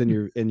times in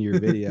your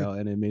video,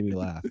 and it made me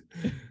laugh.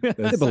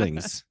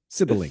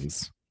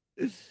 Siblings.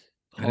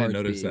 I didn't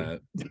notice that.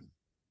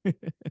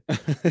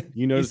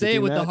 You say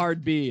it with the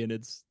hard B, and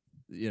it's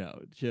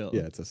chill.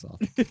 Yeah, it's a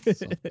soft.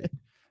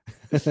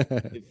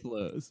 It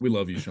flows. We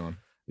love you, Sean.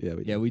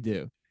 Yeah, we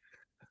do.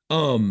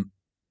 I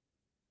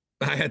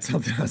had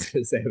something I was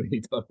gonna say, but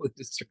he totally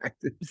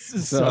distracted.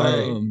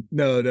 Sorry.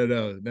 No,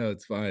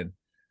 it's fine.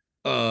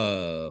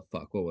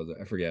 Fuck, what was it?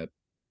 I forget.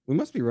 We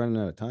must be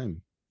running out of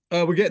time.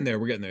 We're getting there.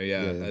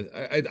 Yeah.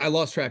 I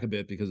lost track a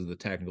bit because of the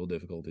technical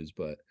difficulties,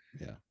 but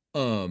yeah.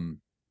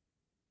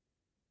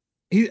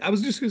 I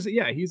was just gonna say,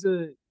 yeah, he's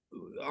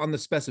on the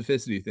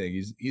specificity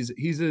thing.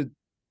 He's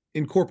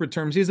in corporate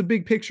terms, he's a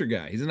big picture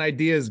guy. He's an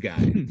ideas guy.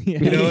 You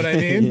know what I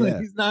mean? Like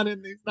he's not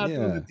doing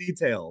the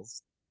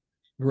details.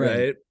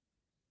 Right.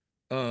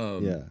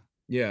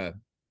 Yeah.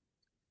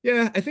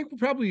 I think we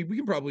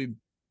can probably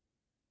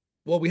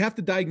we have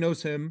to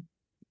diagnose him,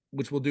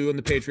 which we'll do in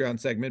the Patreon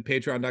segment,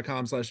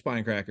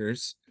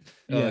 patreon.com/spinecrackers.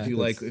 If you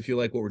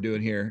like what we're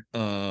doing here.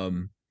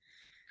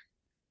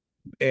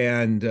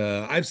 And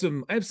I have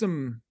some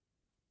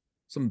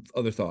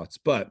other thoughts,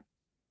 but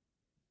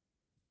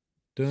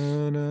you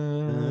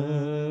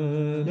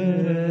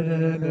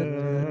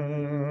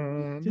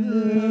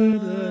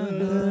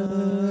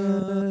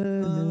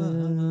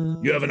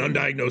have an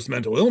undiagnosed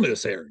mental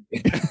illness, Harry.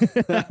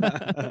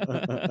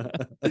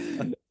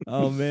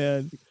 Oh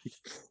man,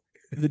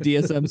 the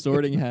DSM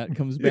sorting hat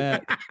comes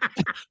back.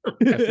 I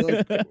feel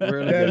like we're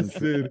in a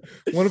dude,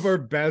 one of our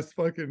best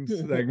fucking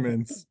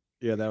segments.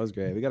 Yeah, that was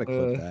great. We gotta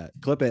clip that.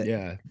 Clip it.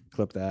 Yeah,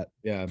 clip that.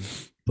 Yeah,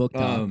 book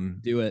time.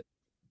 Do it.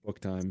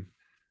 Book time.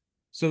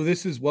 So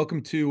this is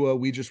welcome to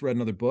We Just Read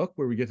Another Book,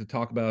 where we get to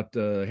talk about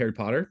Harry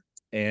Potter,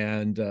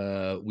 and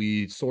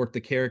we sort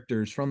the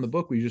characters from the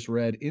book we just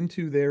read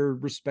into their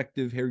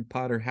respective Harry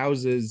Potter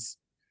houses.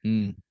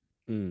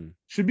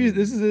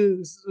 This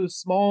is a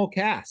small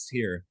cast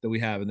here that we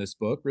have in this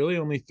book. Really,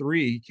 only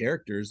 3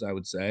 characters, I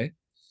would say.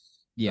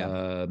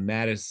 Yeah,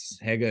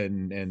 Mattis, Hega,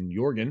 and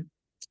Jorgen.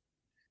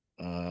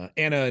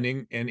 Anna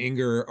and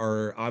Inger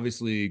are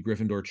obviously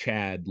Gryffindor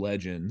Chad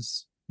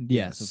legends.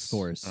 Yes, of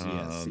course.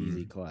 Yes,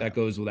 easy clap. That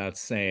goes without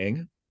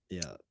saying.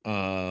 Yeah.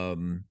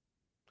 I'm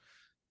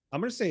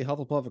gonna say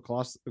Hufflepuff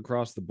across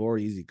the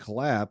board, easy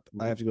clap.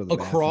 I have to go to the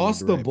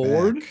across the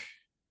board. Back.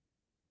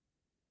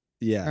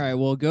 Yeah. All right.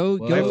 Well, go.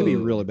 I have to be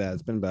really bad.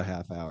 It's been about a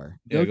half hour.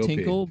 Go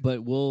tinkle,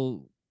 but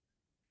we'll.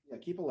 Yeah,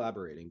 keep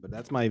elaborating. But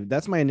that's my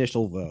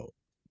initial vote.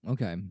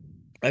 Okay.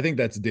 I think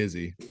that's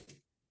dizzy.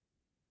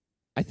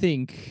 I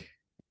think.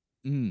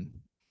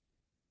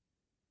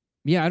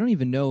 Yeah, I don't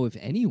even know if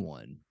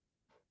anyone.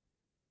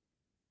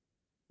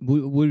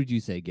 What would you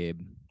say,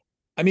 Gabe?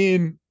 I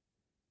mean,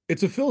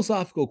 it's a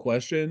philosophical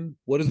question.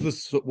 What is the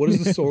sorting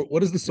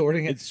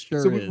hat? It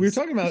sure so is. we were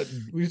talking about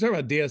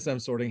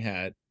DSM sorting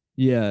hat.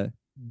 Yeah.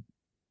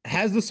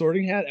 Has the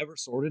sorting hat ever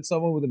sorted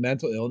someone with a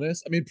mental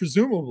illness? I mean,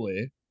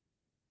 presumably.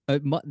 I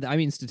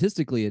mean,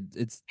 statistically,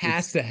 it's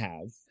to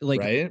have, like,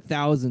 right?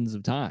 Thousands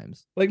of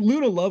times. Like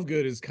Luna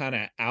Lovegood is kind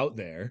of out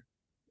there.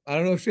 I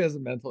don't know if she has a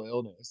mental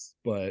illness,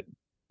 but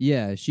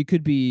yeah, she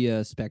could be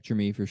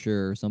spectrumy for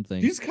sure or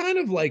something. She's kind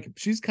of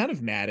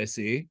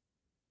Mattis-y.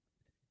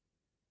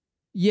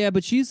 Yeah,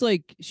 but she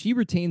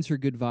retains her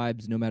good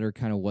vibes no matter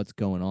kind of what's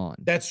going on.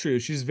 That's true.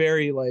 She's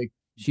very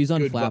she's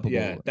unflappable.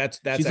 Yeah, that's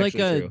she's like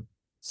a true.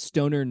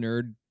 Stoner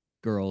nerd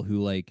girl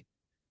who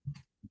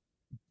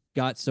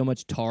got so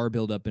much tar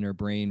buildup in her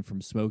brain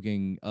from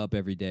smoking up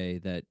every day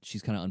that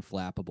she's kind of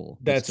unflappable.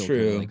 That's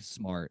true. Kinda,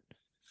 smart.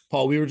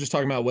 Paul, we were just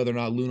talking about whether or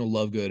not Luna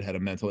Lovegood had a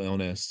mental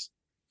illness.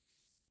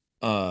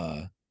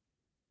 And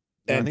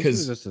I think she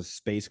was just a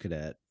space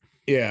cadet.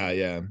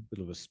 Yeah. Bit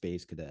of a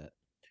space cadet.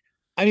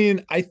 I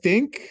mean, I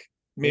think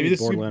maybe this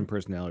borderline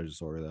personality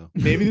disorder, though.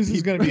 Maybe this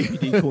is going to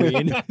be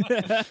queen.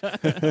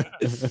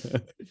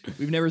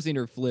 We've never seen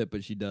her flip,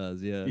 but she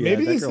does. Yeah.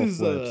 Maybe this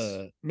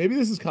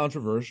is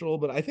controversial,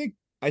 but I think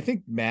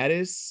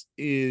Mattis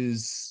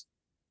is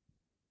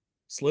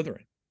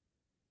Slytherin.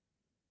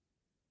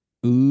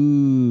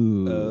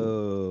 Ooh.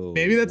 Oh.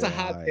 Maybe that's a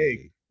hot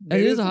take.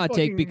 It is a hot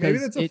take because maybe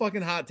that's a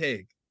fucking hot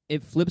take.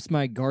 It flips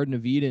my Garden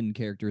of Eden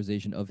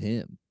characterization of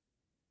him.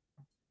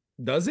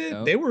 Does it?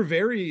 No. They were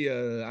very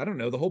I don't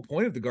know. The whole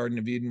point of the Garden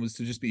of Eden was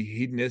to just be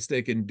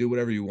hedonistic and do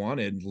whatever you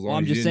wanted. As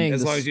long as you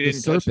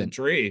didn't touch the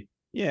tree.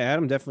 Yeah,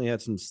 Adam definitely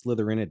had some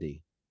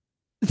Slytherinity.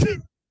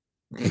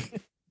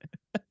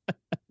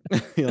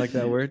 You like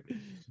that word?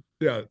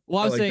 Yeah.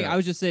 Well, I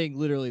was just saying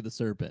literally the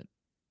serpent.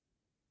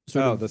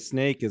 The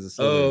snake is a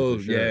Slytherin. Oh,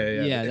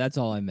 sure. Yeah, that's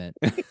all I meant.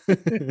 Satan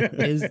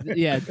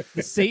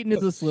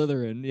is a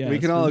Slytherin. Yeah, we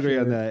can all agree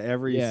on that.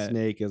 Every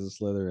snake is a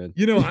Slytherin.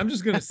 You know, I'm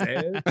just gonna say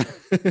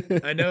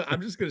it. I know.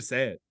 I'm just gonna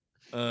say it.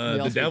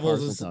 The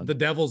devil's a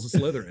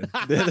Slytherin.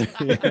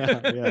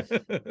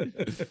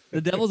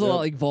 The devil's a lot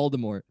like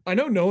Voldemort. I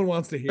know no one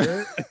wants to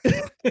hear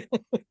it.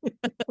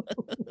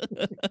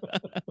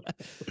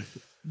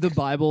 The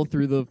Bible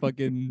through the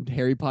fucking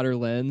Harry Potter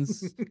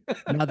lens.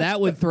 Now that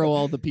would throw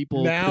all the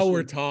people. Now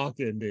we're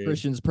talking, dude.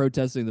 Christians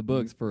protesting the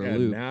books for a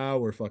loop. Now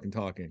we're fucking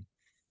talking.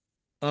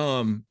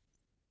 I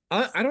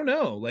don't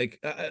know.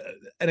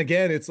 And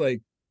again, it's I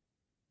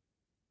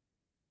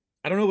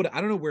don't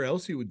know where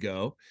else he would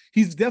go.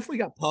 He's definitely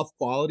got Puff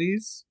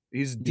qualities.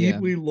 He's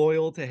deeply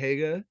loyal to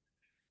Hega.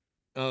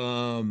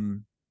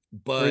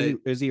 But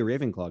is he a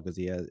Ravenclaw? Because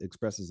he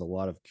expresses a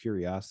lot of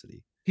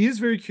curiosity. He is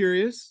very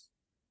curious.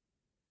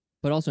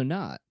 But also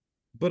not.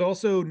 but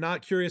also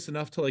not curious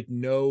enough to like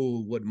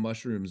know what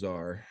mushrooms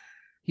are.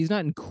 He's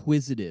not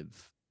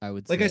inquisitive, I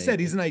would say. Like I said,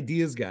 he's an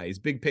ideas guy. He's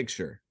big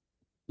picture.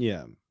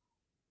 Yeah.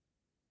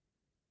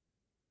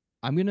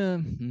 I'm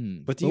gonna.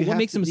 But do you what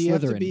makes him do you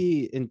have to Slytherin?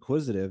 be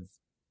inquisitive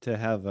to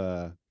have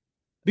a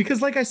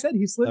Because, like I said,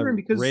 he's Slytherin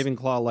because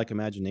Ravenclaw-like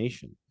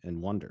imagination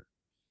and wonder?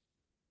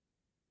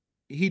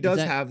 he does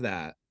have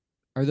that.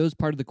 Are those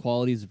part of the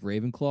qualities of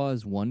Ravenclaw?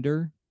 Is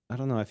wonder? I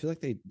don't know. I feel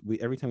like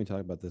every time we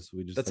talk about this,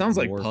 we just that sounds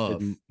like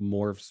Puff. It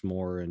morphs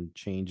more and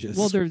changes.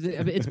 Well,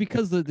 it's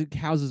because the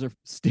houses are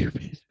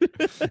stupid.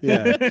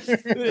 Yeah,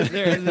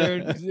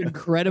 they're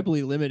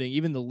incredibly limiting.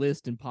 Even the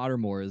list in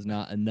Pottermore is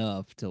not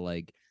enough to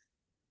like,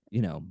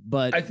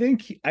 But I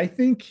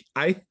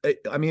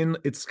mean,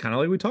 it's kind of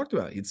like we talked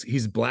about.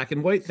 He's black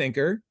and white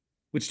thinker,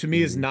 which to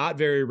me is not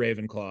very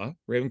Ravenclaw.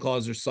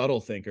 Ravenclaws are subtle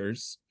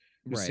thinkers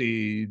who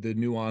see the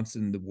nuance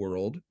in the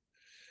world.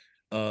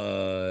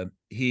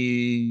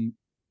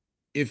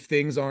 If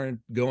things aren't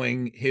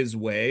going his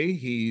way,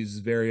 he's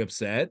very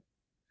upset.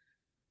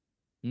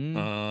 Which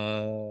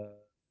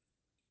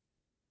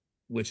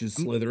is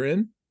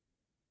Slytherin.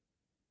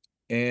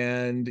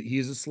 And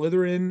he's a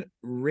Slytherin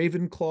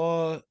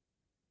Ravenclaw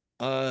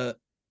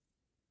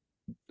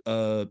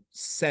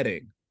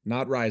setting,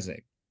 not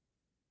rising.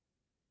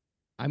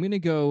 I'm gonna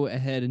go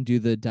ahead and do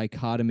the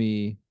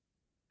dichotomy.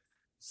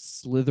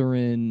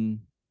 Slytherin.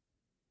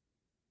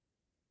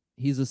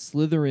 He's a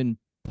Slytherin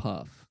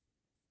Puff.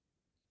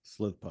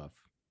 Slith Puff.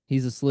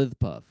 He's a Slith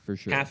Puff for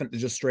sure.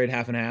 Just straight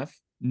half and half?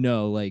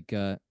 No, like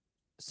 70-30.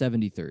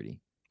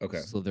 Okay.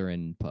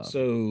 Slytherin Puff.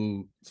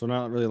 So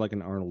not really like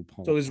an Arnold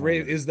Palmer. So is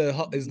the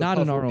not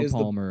Puff, an Arnold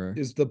Palmer.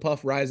 Is the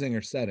Puff rising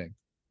or setting?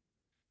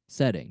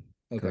 Setting.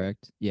 Okay.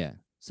 Correct? Yeah,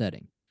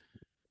 setting.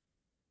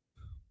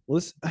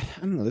 Well, I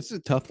don't know. This is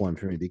a tough one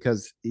for me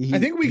because I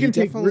think we can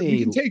take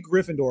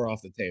Gryffindor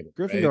off the table.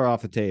 Gryffindor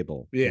off the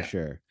table, yeah, for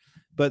sure.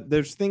 But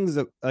there's things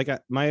that like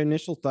my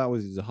initial thought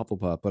was he's a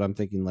Hufflepuff, but I'm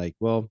thinking like,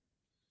 well,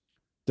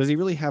 does he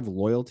really have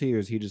loyalty, or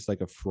is he just like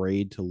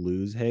afraid to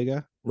lose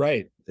Haga?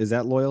 Right. Is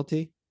that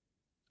loyalty?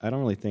 I don't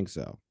really think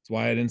so. That's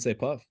why I didn't say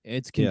Puff.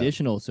 It's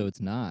conditional, so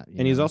it's not.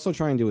 And he's also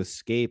trying to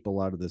escape a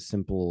lot of the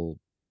simple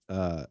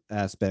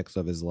aspects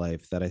of his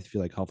life that I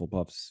feel like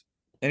Hufflepuffs.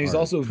 And he's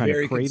also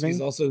very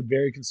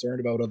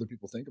concerned about what other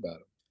people think about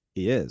him.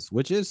 He is,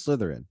 which is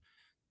Slytherin.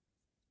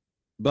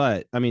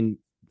 But I mean,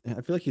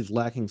 I feel like he's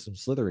lacking some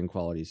Slytherin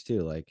qualities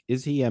too. Like,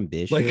 is he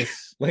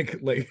ambitious? Like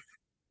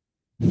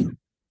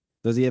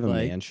does he have a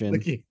mansion?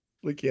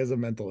 Like he has a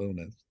mental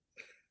illness.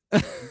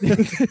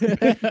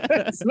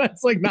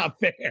 that's like not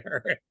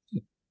fair.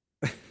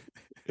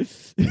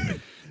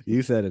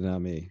 You said it,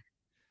 not me.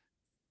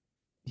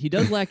 He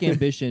does lack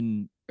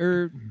ambition,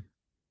 or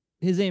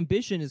his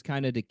ambition is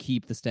kind of to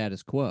keep the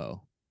status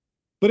quo.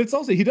 But it's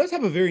also, he does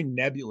have a very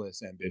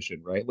nebulous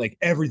ambition, right? Like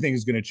everything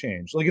is going to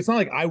change. Like, it's not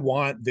like I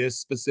want this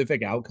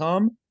specific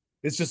outcome.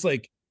 It's just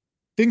like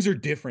things are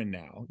different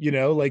now,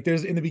 like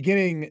in the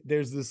beginning,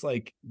 there's this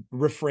like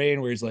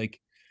refrain where he's like,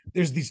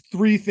 there's these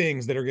 3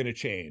 things that are going to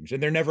change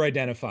and they're never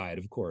identified,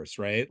 of course.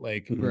 Right.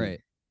 Like, right.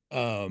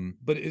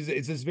 But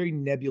it's this very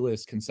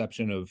nebulous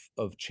conception of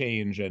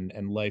change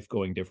and life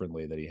going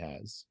differently that he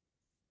has.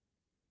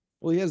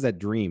 Well, he has that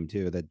dream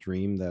too. That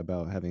dream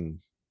about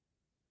having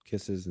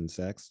kisses and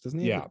sex, doesn't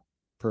he? Yeah.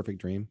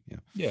 Perfect dream. Yeah.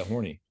 Yeah.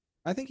 Horny.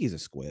 I think he's a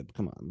squib.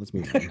 Come on, let's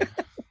move on.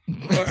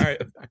 All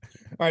right.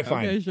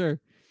 Fine. Okay,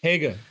 sure.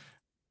 Haga.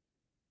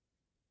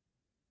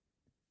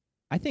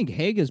 I think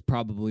Haga's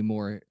probably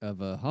more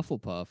of a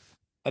Hufflepuff.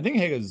 I think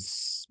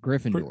Haga's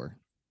Gryffindor.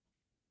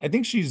 I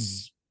think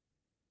she's.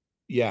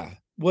 Yeah.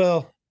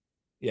 Well.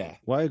 Yeah.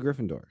 Why a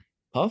Gryffindor?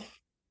 Puff.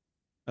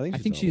 I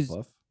think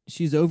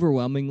she's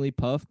overwhelmingly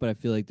Puff, but I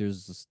feel like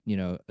there's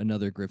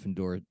another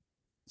Gryffindor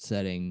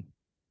setting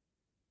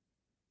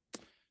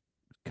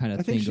kind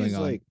of thing going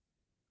on. Like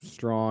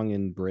strong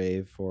and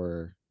brave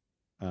for,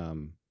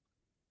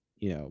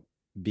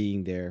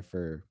 being there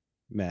for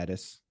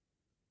Mattis.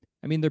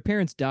 I mean, their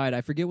parents died.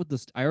 I forget what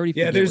I already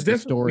forget there's what the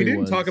story we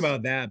didn't was. talk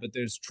about that, but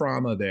there's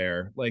trauma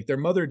there. Like their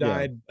mother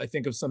died, I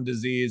think, of some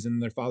disease,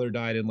 and their father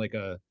died in like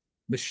a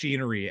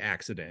machinery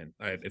accident,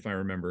 if I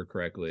remember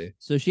correctly.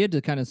 So she had to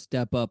kind of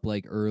step up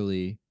like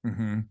early.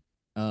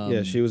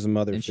 Mm-hmm. She was a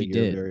mother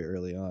figure very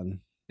early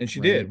on. And she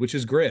did, which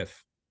is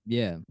Griff.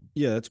 Yeah.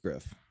 Yeah, that's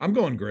Griff. I'm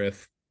going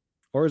Griff.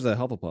 Or is that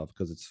Hufflepuff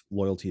because it's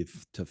loyalty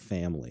to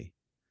family?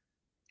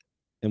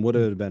 And would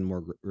it have been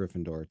more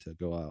Gryffindor to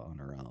go out on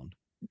her own?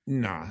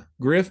 Nah,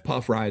 Griff,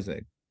 Puff,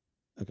 Rising.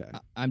 Okay.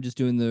 I'm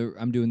doing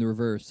the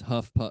reverse.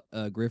 Huff, Puff,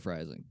 Griff,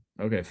 Rising.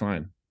 Okay,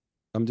 fine.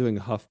 I'm doing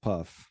Huff,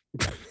 Puff.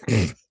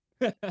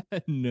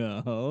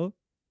 No.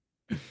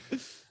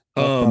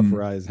 Puff,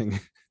 Rising.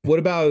 What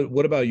about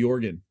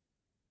Jorgen?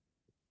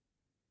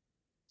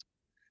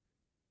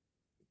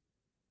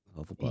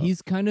 Hufflepuff.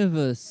 He's kind of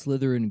a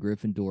Slytherin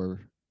Gryffindor,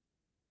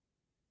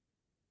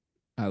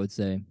 I would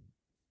say.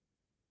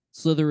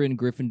 Slytherin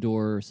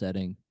Gryffindor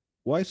setting.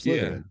 Why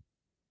Slytherin? Yeah.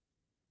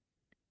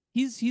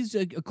 He's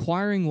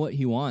acquiring what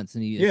he wants,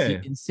 and he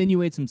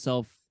insinuates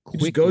himself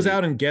quickly. He just goes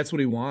out and gets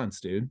what he wants,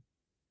 dude.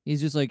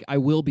 He's just like, I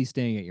will be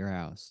staying at your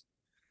house.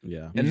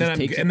 Yeah. And then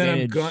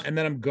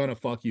I'm gonna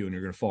fuck you and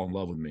you're gonna fall in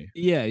love with me.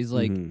 Yeah, he's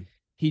like,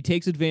 he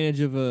takes advantage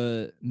of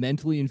a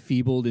mentally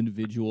enfeebled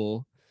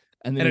individual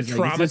and then a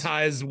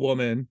traumatized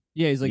woman.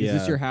 Yeah, he's like, is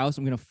this your house?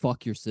 I'm gonna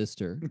fuck your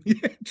sister.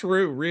 Yeah,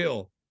 true,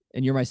 real.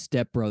 And you're my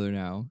stepbrother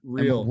now.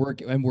 Real.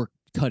 And we're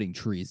cutting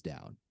trees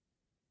down.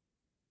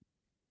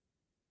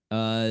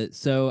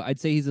 So I'd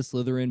say he's a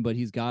Slytherin, but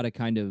he's got a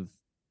kind of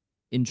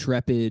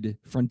intrepid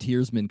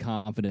frontiersman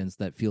confidence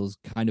that feels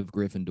kind of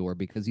Gryffindor,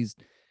 because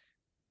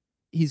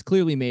he's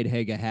clearly made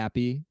Haga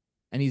happy,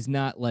 and he's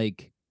not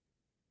like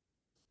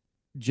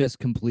just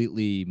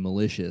completely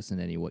malicious in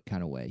any what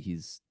kind of way.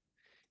 He's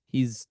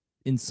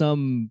in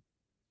some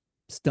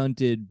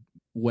stunted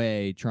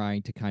way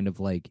trying to kind of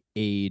like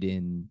aid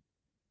in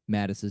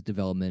Mattis's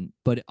development,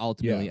 but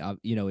ultimately,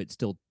 it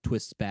still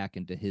twists back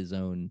into his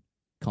own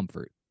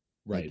comfort.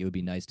 Right. Like, it would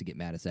be nice to get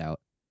Mattis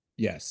out.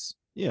 Yes.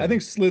 Yeah. I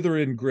think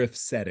Slytherin Griff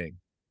setting.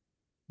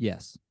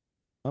 Yes.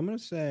 I'm gonna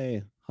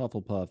say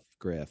Hufflepuff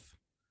Griff.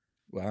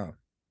 Wow.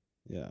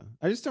 Yeah.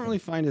 I just don't really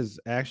find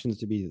his actions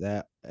to be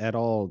that at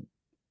all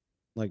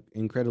like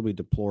incredibly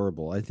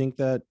deplorable. I think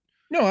that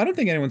no, I don't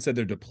think anyone said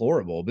they're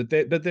deplorable, but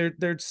they're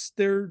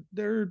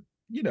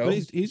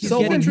he's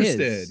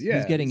self-interested. Yeah,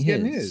 he's getting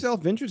his.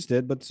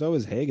 Self-interested, but so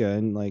is Haga,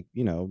 and like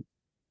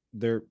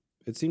they're.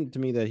 It seemed to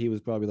me that he was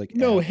probably like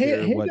no.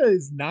 Haga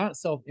is not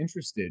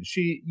self-interested.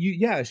 She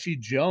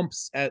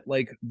jumps at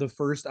like the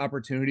first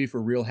opportunity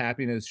for real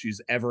happiness she's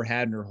ever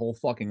had in her whole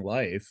fucking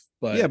life.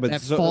 But yeah, but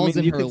that falls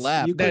in her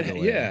lap. You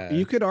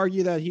could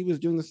argue that he was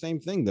doing the same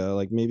thing though.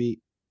 Like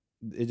maybe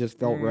it just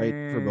felt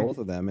right for both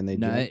of them, and they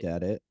jumped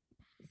at it.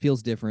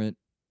 Feels different.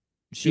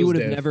 She would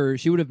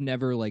have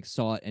never like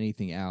sought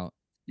anything out.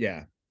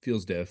 Yeah,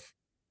 feels diff.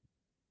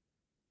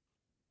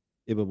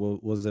 Yeah, but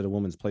was it a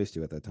woman's place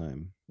to at that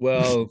time?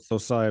 Well,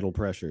 societal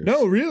pressures.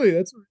 No, really,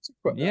 that's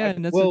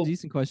and that's a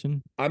decent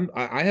question. I'm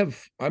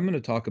going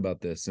to talk about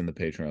this in the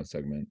Patreon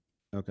segment.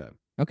 Okay.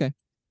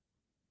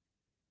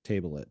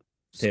 Table it.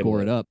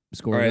 Score it up.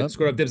 All right,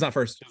 score it up. Dibs not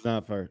first. Dibs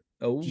not first.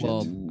 Oh,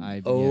 well,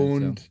 I've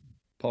owned. So.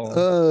 Paul.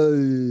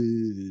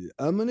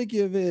 I'm gonna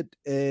give it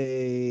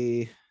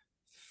a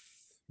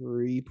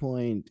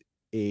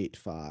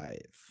 3.85.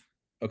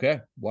 Okay,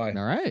 why?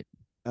 All right.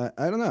 I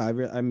don't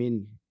know. I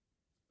mean,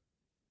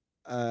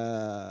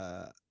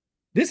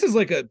 this is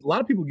like a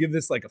lot of people give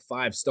this like a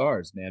 5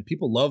 stars, man.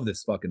 People love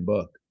this fucking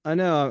book. I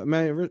know.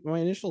 My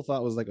initial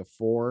thought was like a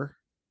 4.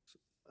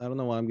 I don't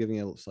know why I'm giving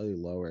it slightly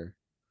lower.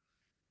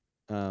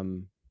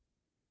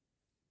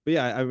 But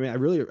yeah, I mean, I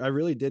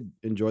really did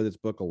enjoy this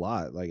book a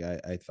lot. Like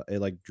I thought it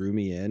like drew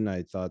me in.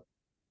 I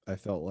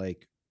felt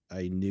like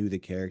I knew the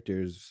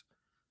characters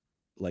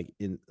like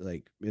in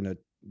a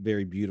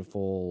very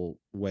beautiful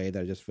way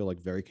that I just feel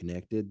like very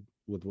connected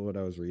with what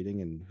I was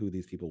reading and who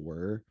these people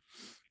were.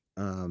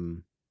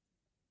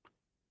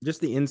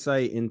 Just the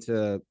insight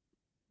into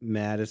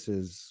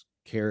Mattis's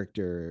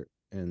character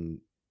and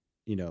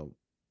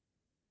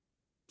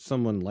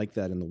someone like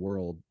that in the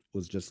world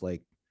was just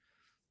like,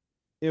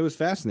 it was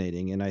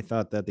fascinating, and I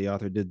thought that the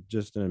author did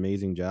just an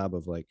amazing job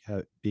of like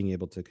being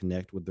able to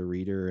connect with the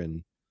reader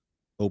and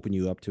open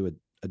you up to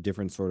a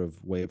different sort of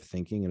way of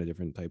thinking and a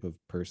different type of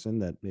person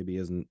that maybe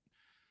isn't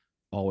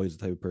always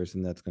the type of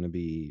person that's going to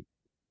be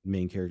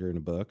main character in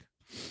a book,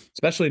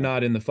 especially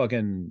not in the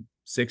fucking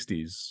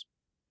 60s.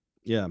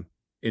 Yeah,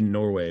 in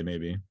Norway,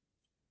 maybe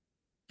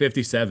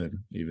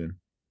 57 even.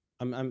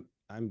 I'm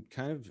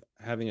kind of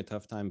having a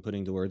tough time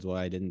putting to words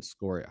why I didn't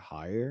score it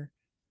higher.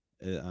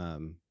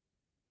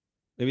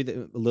 Maybe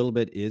a little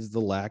bit is the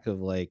lack of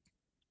like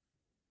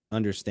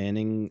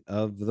understanding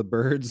of the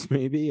birds.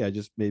 Maybe I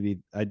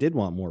did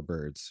want more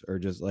birds, or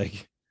just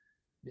like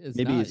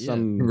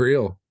some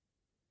real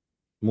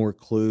more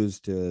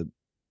clues to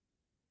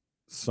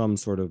some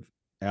sort of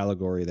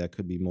allegory that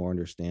could be more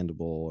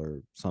understandable or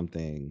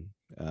something.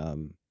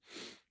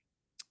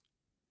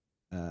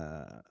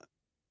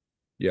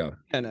 Yeah,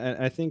 and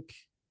I think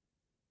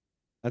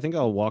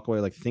I'll walk away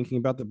like thinking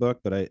about the book,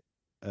 but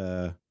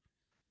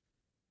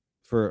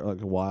for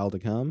like a while to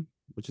come,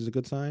 which is a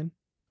good sign.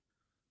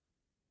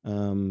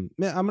 I'll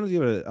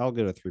give it a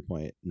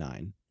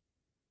 3.9.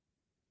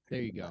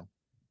 There you go.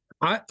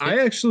 I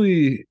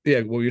actually,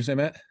 what were you saying,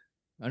 Matt?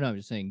 Oh no, I'm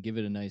just saying give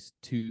it a nice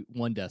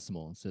 1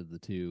 decimal instead of the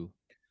 2.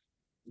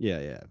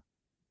 Yeah.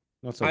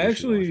 I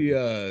actually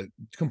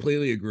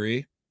completely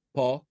agree,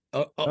 Paul.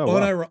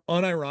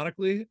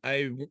 Unironically,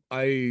 I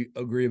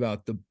agree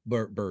about the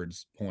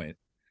birds point.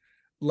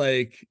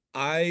 Like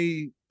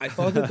I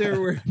thought that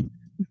there were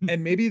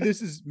and maybe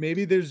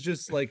there's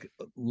just like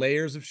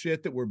layers of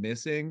shit that we're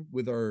missing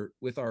with our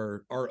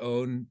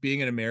own.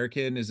 Being an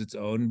American is its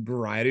own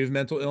variety of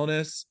mental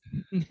illness.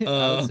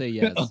 I would say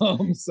yes.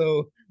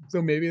 So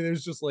maybe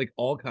there's just like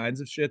all kinds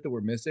of shit that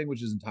we're missing,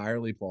 which is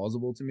entirely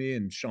plausible to me.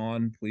 And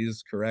Sean,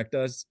 please correct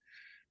us.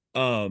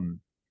 But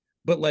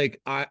like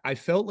I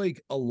felt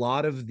like a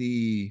lot of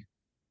the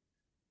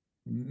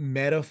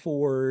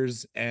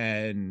metaphors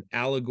and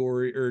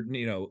allegory, or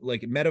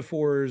like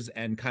metaphors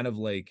and kind of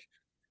like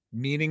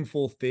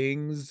meaningful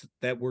things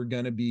that were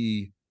going to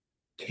be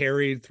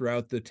carried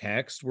throughout the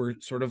text were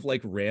sort of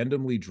like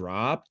randomly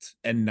dropped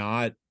and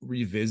not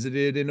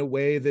revisited in a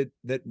way that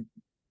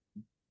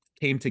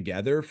came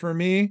together for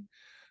me.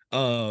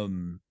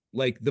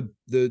 Like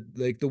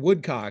the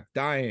woodcock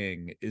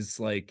dying is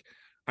like,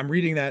 I'm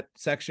reading that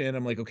section,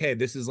 I'm like, okay,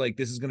 this is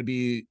going to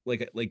be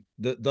like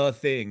the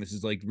thing. This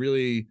is like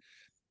really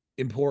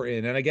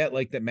important. And I get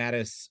like that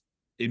Mattis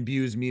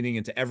imbues meaning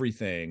into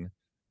everything,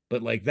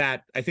 but like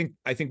that, I think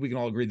we can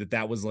all agree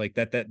that was like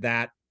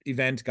that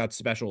event got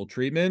special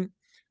treatment.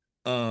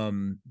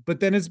 But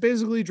then it's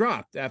basically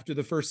dropped after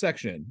the first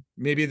section.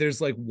 Maybe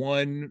there's like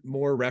one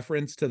more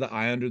reference to the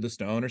eye under the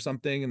stone or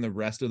something in the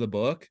rest of the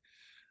book.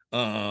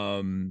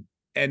 And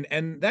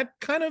that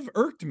kind of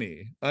irked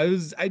me.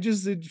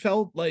 It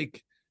felt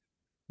like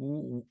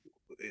I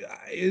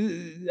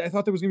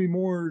thought there was gonna be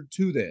more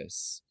to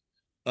this.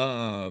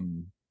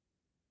 And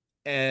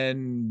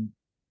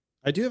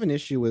I do have an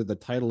issue with the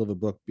title of a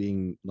book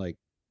being like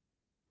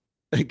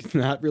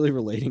not really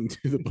relating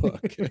to the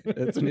book.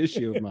 That's an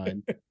issue of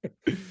mine.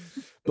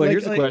 But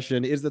here's the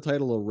question: is the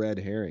title a red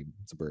herring?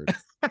 It's a bird.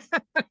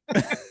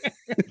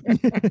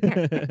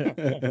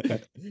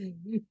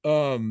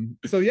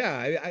 So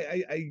yeah,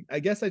 I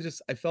guess I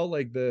felt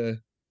like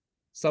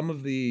some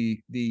of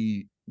the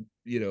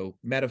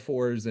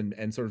metaphors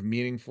and sort of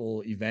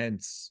meaningful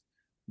events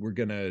were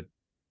gonna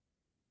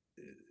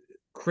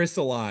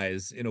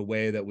crystallize in a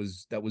way that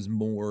was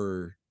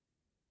more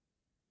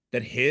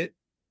that hit,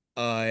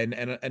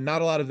 and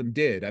not a lot of them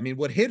did. I mean,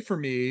 what hit for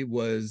me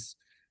was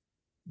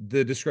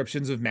the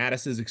descriptions of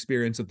Mattis's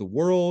experience of the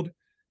world,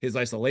 his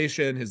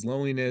isolation, his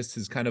loneliness,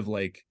 his kind of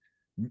like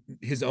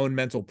his own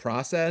mental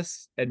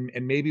process, and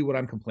maybe what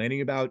I'm complaining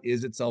about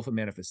is itself a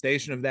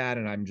manifestation of that,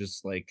 and I'm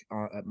just like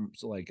I'm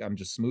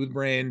just smooth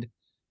brained,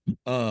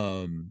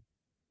 and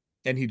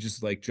he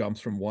just like jumps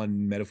from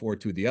one metaphor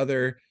to the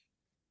other.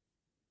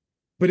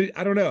 But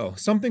I don't know,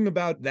 something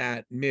about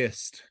that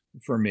missed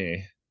for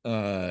me,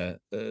 with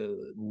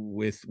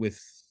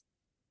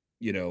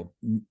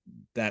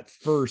that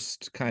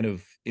first kind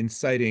of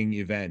inciting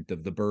event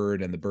of the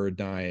bird and the bird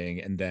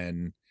dying, and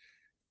then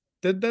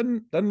that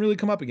doesn't really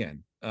come up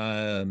again.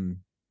 And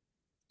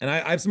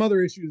I have some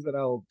other issues that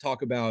I'll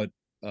talk about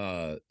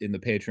in the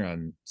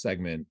Patreon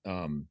segment.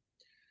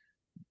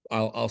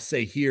 I'll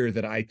say here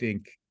that I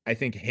think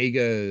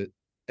Hage's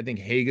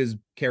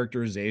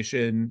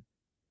characterization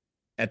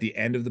at the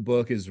end of the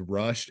book is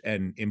rushed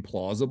and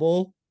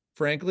implausible,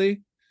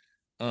 frankly.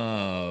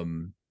 But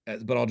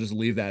I'll just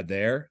leave that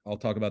there. I'll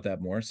talk about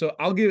that more. So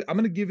I'm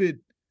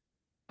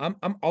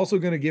also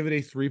going to give it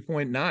a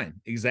 3.9.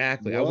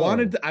 Exactly. Whoa.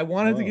 I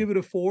wanted to give it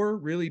a 4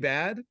 really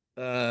bad.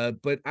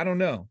 But I don't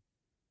know.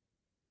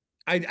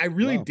 I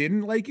really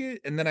didn't like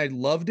it, and then I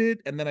loved it,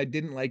 and then I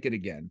didn't like it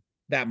again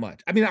that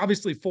much. I mean,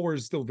 obviously 4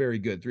 is still very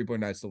good.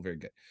 3.9 is still very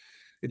good.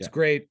 It's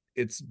great.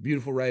 It's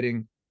beautiful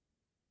writing.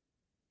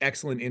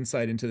 Excellent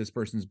insight into this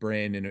person's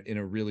brain in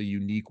a really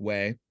unique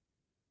way,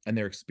 and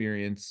their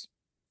experience.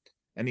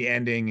 And the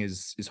ending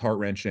is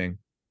heart-wrenching,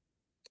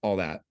 all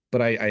that.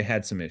 But I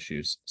had some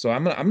issues. So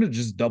I'm gonna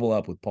just double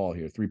up with Paul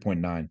here,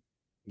 3.9.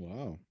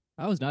 Wow.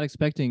 I was not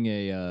expecting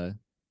a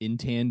in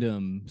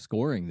tandem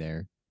scoring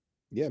there.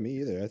 Yeah,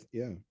 me either.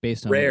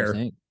 Based on what you're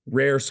saying.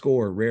 Rare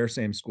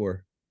same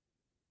score.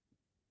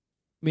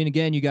 I mean,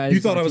 again, you guys.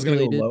 You thought I was gonna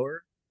go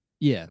lower?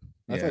 Yeah.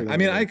 I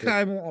mean, I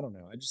don't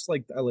know. I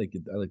like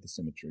it. I like the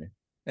symmetry.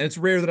 And it's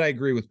rare that I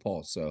agree with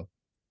Paul, so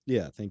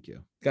yeah, thank you.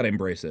 Gotta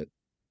embrace it.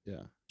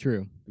 Yeah.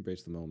 True.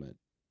 Embrace the moment.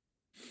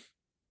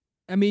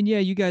 I mean, yeah,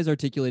 you guys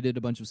articulated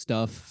a bunch of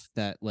stuff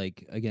that,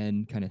 like,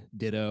 again, kind of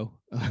ditto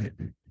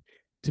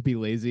to be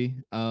lazy.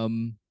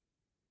 Dodo,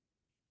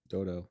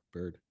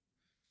 bird.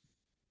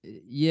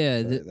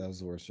 Yeah. That was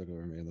the worst joke I've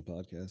ever made on the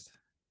podcast.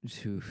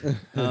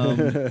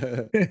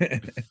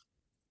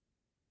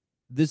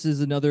 This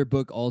is another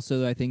book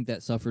also, I think,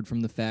 that suffered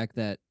from the fact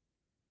that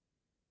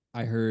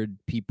I heard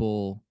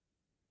people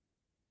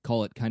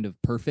call it kind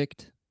of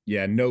perfect.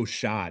 Yeah, no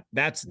shot.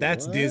 That's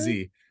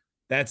Dizzy.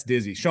 That's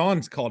Dizzy.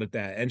 Sean's called it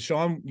that. And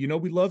Sean,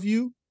 we love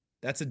you.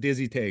 That's a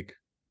Dizzy take.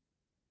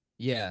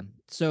 Yeah.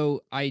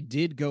 So I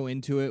did go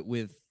into it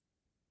with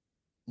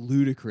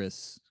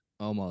ludicrous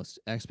almost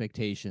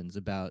expectations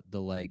about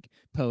the like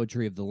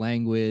poetry of the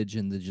language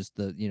and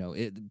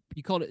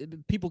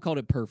people called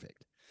it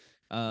perfect.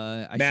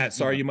 Matt,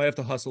 sorry, you might have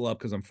to hustle up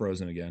because I'm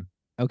frozen again.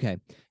 Okay.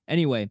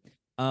 Anyway,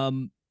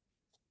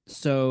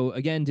 so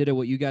again, ditto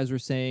what you guys were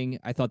saying.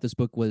 I thought this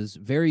book was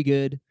very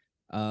good.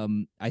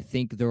 I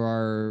think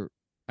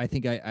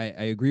I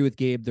agree with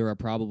Gabe. There are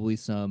probably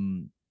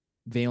some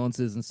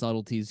valences and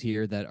subtleties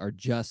here that are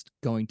just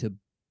going to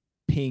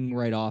ping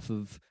right off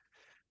of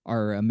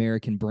our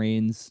American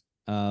brains.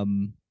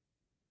 And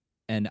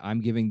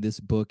I'm giving this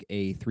book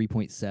a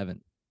 3.7.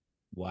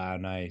 Wow,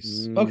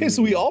 nice. Okay,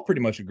 so we all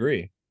pretty much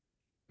agree.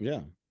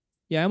 Yeah.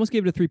 Yeah, I almost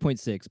gave it a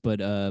 3.6,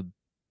 but I'm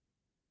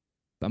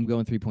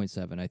going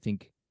 3.7. I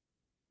think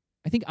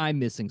I'm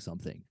missing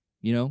something,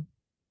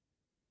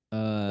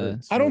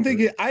 I don't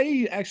think it.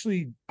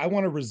 I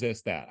want to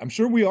resist that. I'm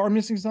sure we are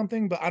missing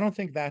something, but I don't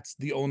think that's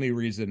the only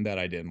reason that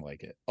I didn't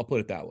like it. I'll put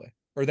it that way,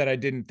 or that I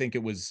didn't think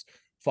it was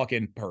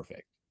fucking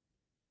perfect.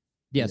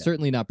 Yeah,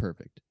 certainly not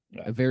perfect.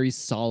 Yeah. A very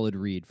solid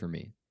read for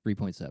me.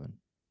 3.7.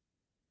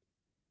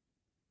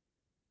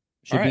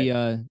 Should All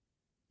right. be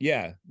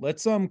Yeah,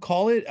 let's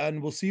call it,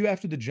 and we'll see you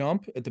after the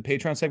jump at the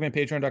Patreon segment,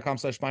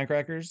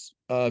 patreon.com/spinecrackers.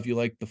 If you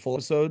like the full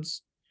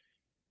episodes.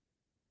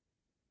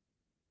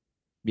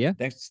 Yeah.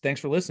 Thanks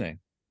for listening.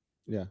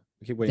 Yeah.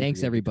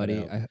 Thanks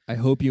everybody. I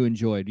hope you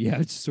enjoyed. Yeah,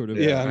 it's sort of.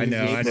 Yeah, I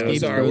know.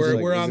 Sorry,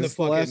 we're on the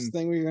fucking last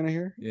thing we're gonna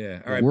hear.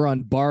 Yeah. All right. We're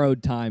on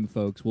borrowed time,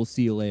 folks. We'll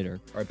see you later.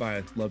 All right.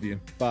 Bye. Love you.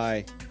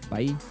 Bye.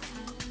 Bye.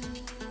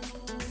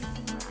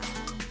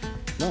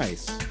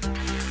 Nice.